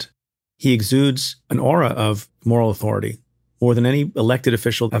 potent. He exudes an aura of moral authority, more than any elected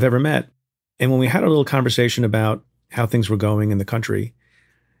official I've ever met. And when we had a little conversation about how things were going in the country,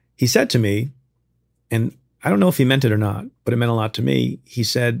 he said to me, and I don't know if he meant it or not, but it meant a lot to me. He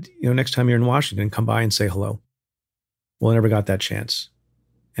said, next time you're in Washington, come by and say hello. Well, I never got that chance,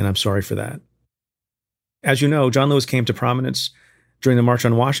 and I'm sorry for that. As you know, John Lewis came to prominence during the March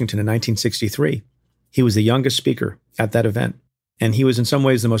on Washington in 1963. He was the youngest speaker at that event, and he was in some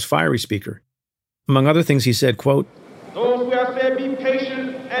ways the most fiery speaker. Among other things, he said, quote, "Those who have said be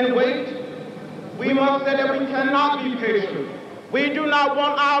patient and wait, we must say that we cannot be patient. We do not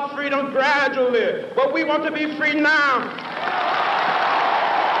want our freedom gradually, but we want to be free now."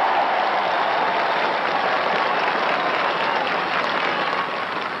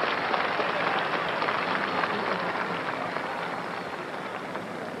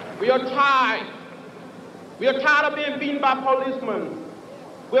 We are tired. We are tired of being beaten by policemen.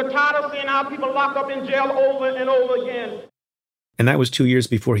 We are tired of seeing our people locked up in jail over and over again. And that was 2 years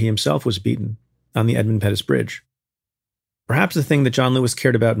before he himself was beaten on the Edmund Pettus Bridge. Perhaps the thing that John Lewis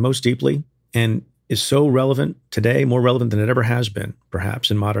cared about most deeply, and is so relevant today, more relevant than it ever has been,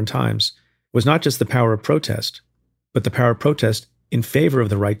 perhaps in modern times, was not just the power of protest, but the power of protest in favor of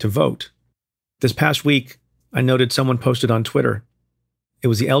the right to vote. This past week, I noted someone posted on Twitter. It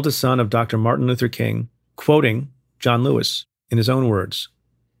was the eldest son of Dr. Martin Luther King, quoting John Lewis in his own words.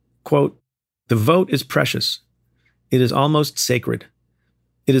 Quote, "The vote is precious. It is almost sacred.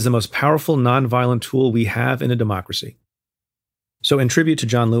 It is the most powerful nonviolent tool we have in a democracy." So in tribute to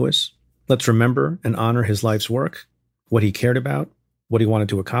John Lewis, let's remember and honor his life's work, what he cared about, what he wanted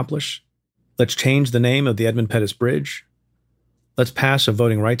to accomplish. Let's change the name of the Edmund Pettus Bridge. Let's pass a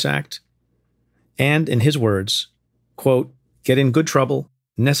Voting Rights Act. And in his words, quote, "Get in good trouble,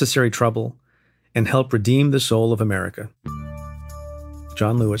 necessary trouble, and help redeem the soul of America."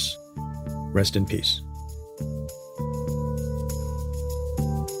 John Lewis, rest in peace.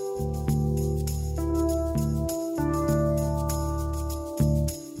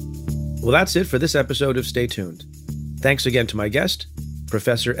 Well, that's it for this episode of Stay Tuned. Thanks again to my guest,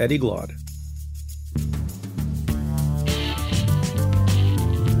 Professor Eddie Glaude.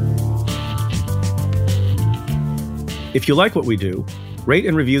 If you like what we do, rate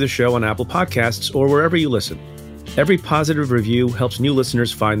and review the show on Apple Podcasts or wherever you listen. Every positive review helps new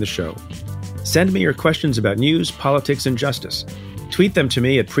listeners find the show. Send me your questions about news, politics, and justice. Tweet them to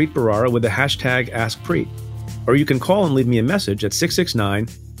me at Preet Bharara with the hashtag AskPreet. Or you can call and leave me a message at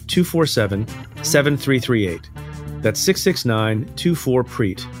 669-247-7338. That's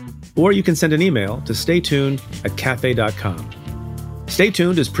 669-24-PREET. Or you can send an email to staytuned@cafe.com. Stay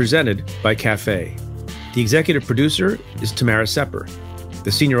Tuned is presented by Cafe. The executive producer is Tamara Sepper.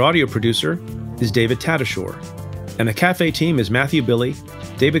 The senior audio producer is David Tadashore. And the Cafe team is Matthew Billy,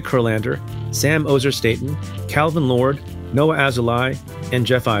 David Kurlander, Sam Ozer-Staten, Calvin Lord, Noah Azulai, and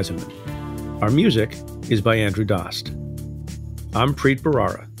Jeff Eisenman. Our music is by Andrew Dost. I'm Preet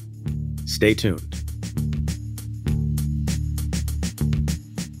Bharara. Stay tuned.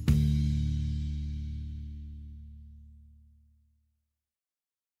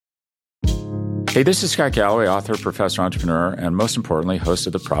 Hey, this is Scott Galloway, author, professor, entrepreneur, and most importantly, host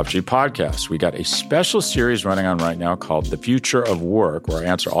of the Prop G podcast. We got a special series running on right now called The Future of Work, where I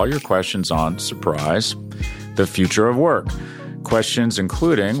answer all your questions on, surprise, the future of work. Questions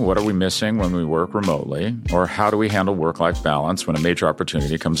including, what are we missing when we work remotely? Or how do we handle work-life balance when a major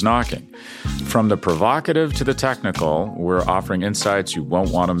opportunity comes knocking? From the provocative to the technical, we're offering insights you won't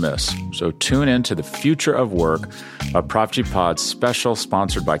want to miss. So tune in to The Future of Work, a Prop G Pod special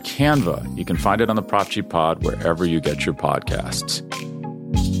sponsored by Canva. You can find it on the Prop G Pod wherever you get your podcasts.